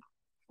down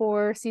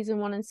for season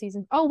one and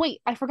season. Oh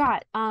wait, I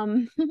forgot.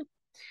 Stolas.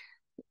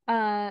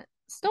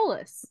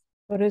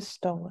 what is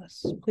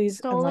Stolas? Please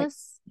enlighten.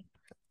 Stolas.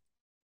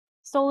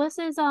 Stolas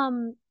is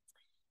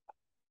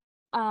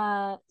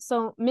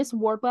so Miss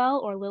Wardwell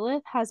or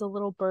Lilith has a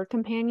little bird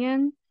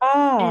companion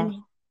Ah,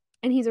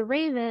 and he's a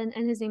raven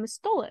and his name is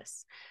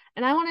Stolas.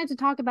 And I wanted to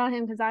talk about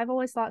him because I've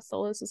always thought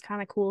Stolas was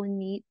kind of cool and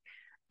neat.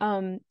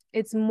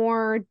 It's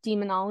more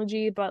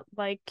demonology, but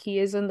like he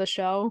is in the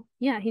show.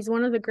 Yeah, he's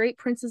one of the great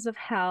princes of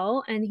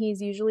hell, and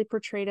he's usually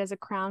portrayed as a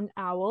crowned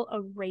owl,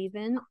 a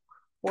raven,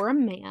 or a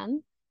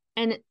man.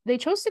 And they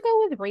chose to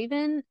go with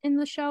raven in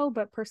the show,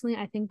 but personally,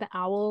 I think the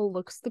owl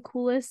looks the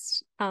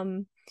coolest.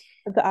 the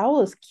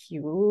owl is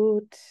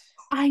cute.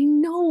 I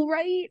know,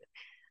 right?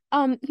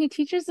 He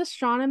teaches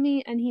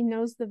astronomy and he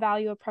knows the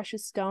value of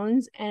precious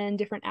stones and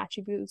different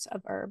attributes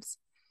of herbs.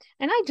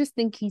 And I just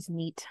think he's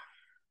neat.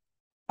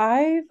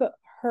 I've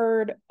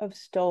heard of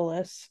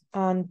Stolas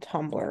on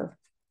Tumblr.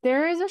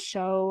 There is a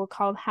show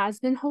called Has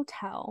Been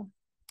Hotel,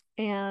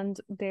 and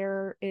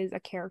there is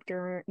a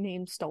character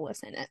named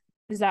Stolas in it.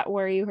 Is that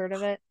where you heard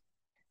of it?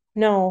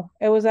 No,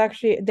 it was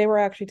actually they were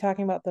actually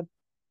talking about the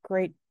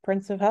Great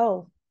Prince of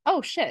Hell.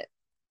 Oh shit.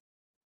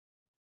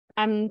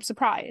 I'm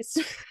surprised.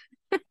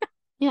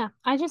 Yeah,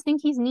 I just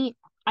think he's neat.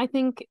 I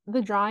think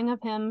the drawing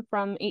of him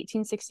from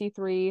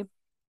 1863,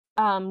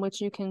 which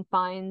you can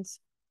find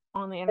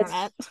on the It's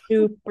internet,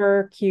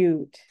 super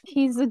cute.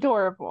 he's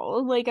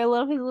adorable. Like I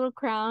love his little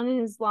crown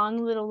and his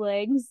long little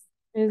legs.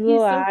 His little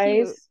He's so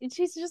cute. eyes. And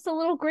she's just a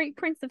little great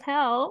prince of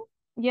hell.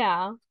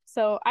 Yeah.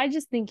 So I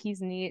just think he's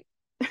neat.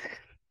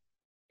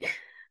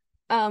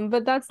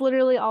 But that's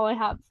literally all I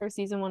have for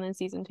season one and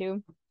season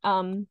two.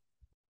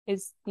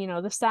 Is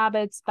the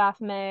Sabbats,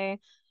 Baphomet,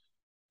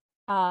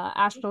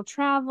 astral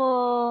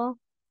travel,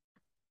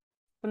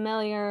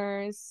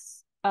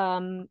 familiars,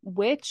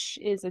 witch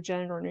is a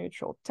gender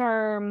neutral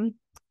term,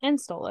 and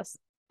Stolas.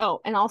 Oh,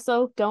 and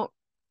also don't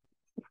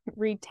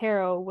read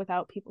tarot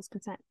without people's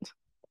consent.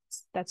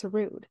 That's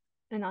rude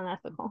and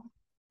unethical.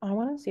 I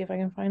want to see if I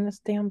can find this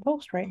damn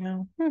post right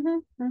now.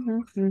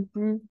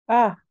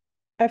 Ah,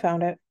 I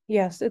found it.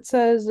 Yes, it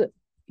says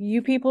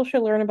you people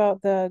should learn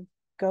about the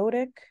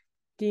Goetic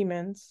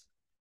demons.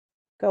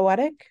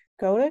 Goetic?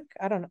 Goetic?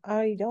 I don't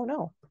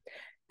know.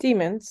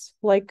 Demons,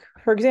 like,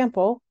 for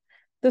example,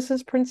 this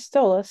is Prince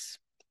Stolas.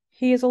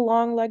 He is a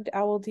long-legged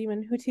owl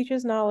demon who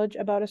teaches knowledge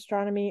about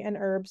astronomy and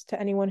herbs to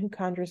anyone who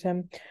conjures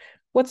him.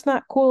 What's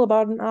not cool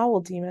about an owl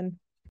demon?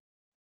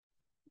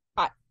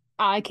 I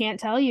I can't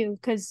tell you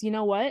because you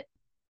know what?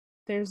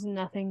 There's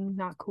nothing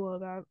not cool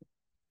about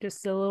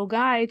just a little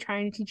guy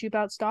trying to teach you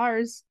about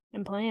stars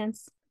and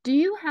plants. Do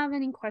you have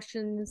any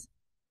questions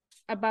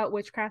about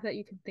witchcraft that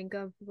you can think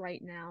of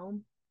right now?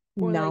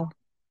 Or like No.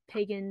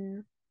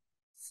 pagan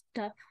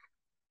stuff?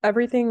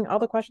 Everything, all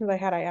the questions I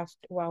had, I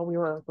asked while we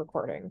were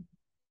recording.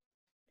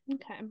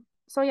 Okay.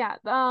 So yeah,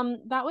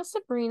 that was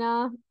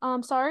Sabrina.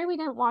 Sorry we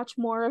didn't watch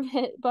more of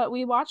it, but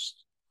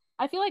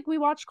I feel like we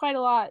watched quite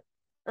a lot,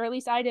 or at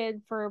least I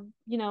did for,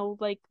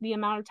 like the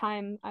amount of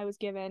time I was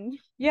given.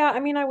 Yeah, I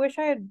mean, I wish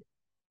I had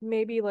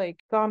maybe like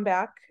gone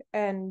back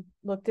and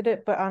looked at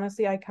it, but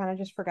honestly, I kind of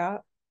just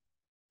forgot.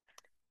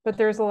 But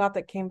there's a lot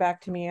that came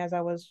back to me as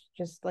I was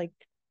just like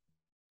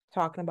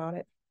talking about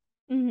it.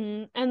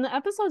 And the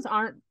episodes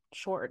aren't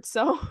short,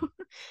 so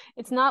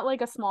it's not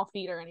like a small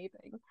feat or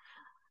anything.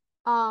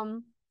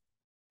 Um,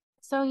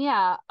 so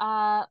yeah,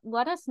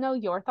 let us know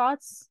your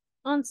thoughts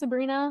On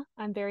Sabrina,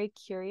 I'm very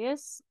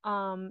curious.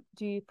 Do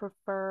you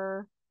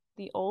prefer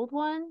the old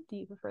one? Do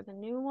you prefer the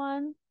new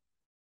one?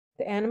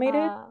 The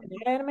animated? Um,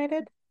 Not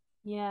animated?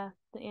 yeah,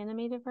 the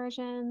animated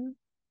version.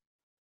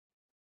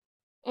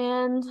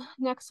 And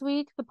next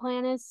week, the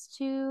plan is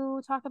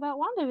to talk about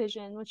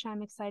WandaVision, which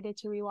I'm excited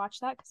to rewatch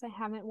that because I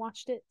haven't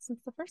watched it since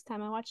the first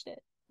time I watched it,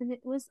 and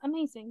it was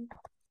amazing.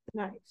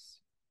 Nice.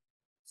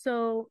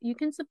 So you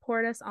can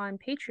support us on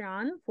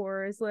Patreon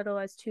for as little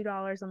as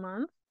 $2 a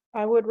month.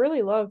 I would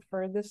really love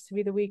for this to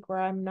be the week where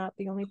I'm not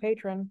the only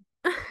patron.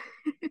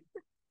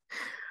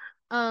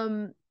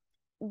 um,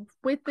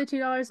 with the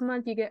 $2 a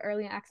month, you get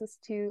early access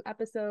to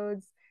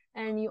episodes,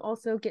 and you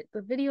also get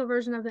the video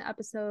version of the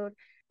episode.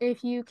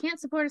 If you can't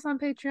support us on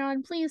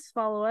Patreon, please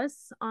follow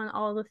us on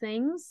all the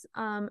things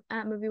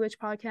at Movie Witch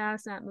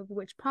Podcast, at Movie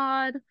Witch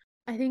Pod.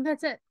 I think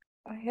that's it.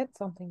 I had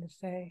something to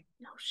say.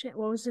 Oh shit,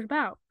 what was it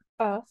about?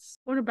 Us,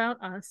 What about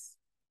us?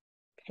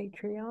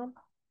 Patreon?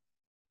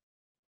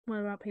 What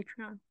about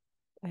Patreon?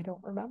 I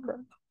don't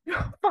remember.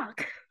 Oh,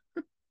 fuck.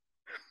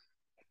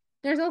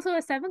 There's also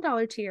a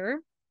 $7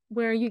 tier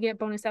where you get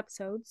bonus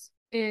episodes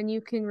and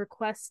you can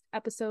request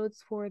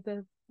episodes for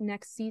the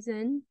next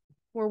season.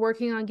 We're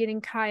working on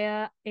getting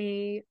Kaya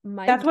a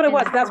mic. That's what it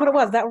was. That's what it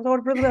was. That was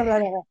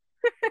what.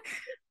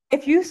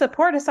 If you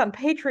support us on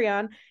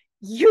Patreon,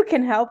 you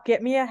can help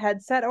get me a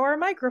headset or a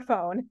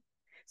microphone,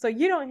 so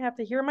you don't have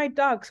to hear my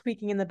dog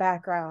squeaking in the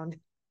background.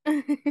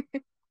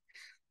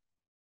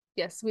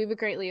 Yes, we would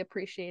greatly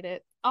appreciate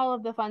it. All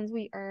of the funds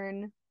we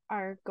earn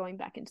are going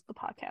back into the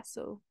podcast,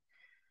 so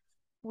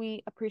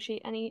we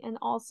appreciate any and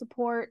all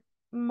support,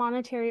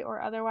 monetary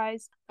or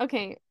otherwise.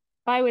 Okay,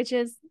 bye,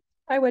 witches.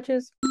 Hi,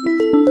 witches.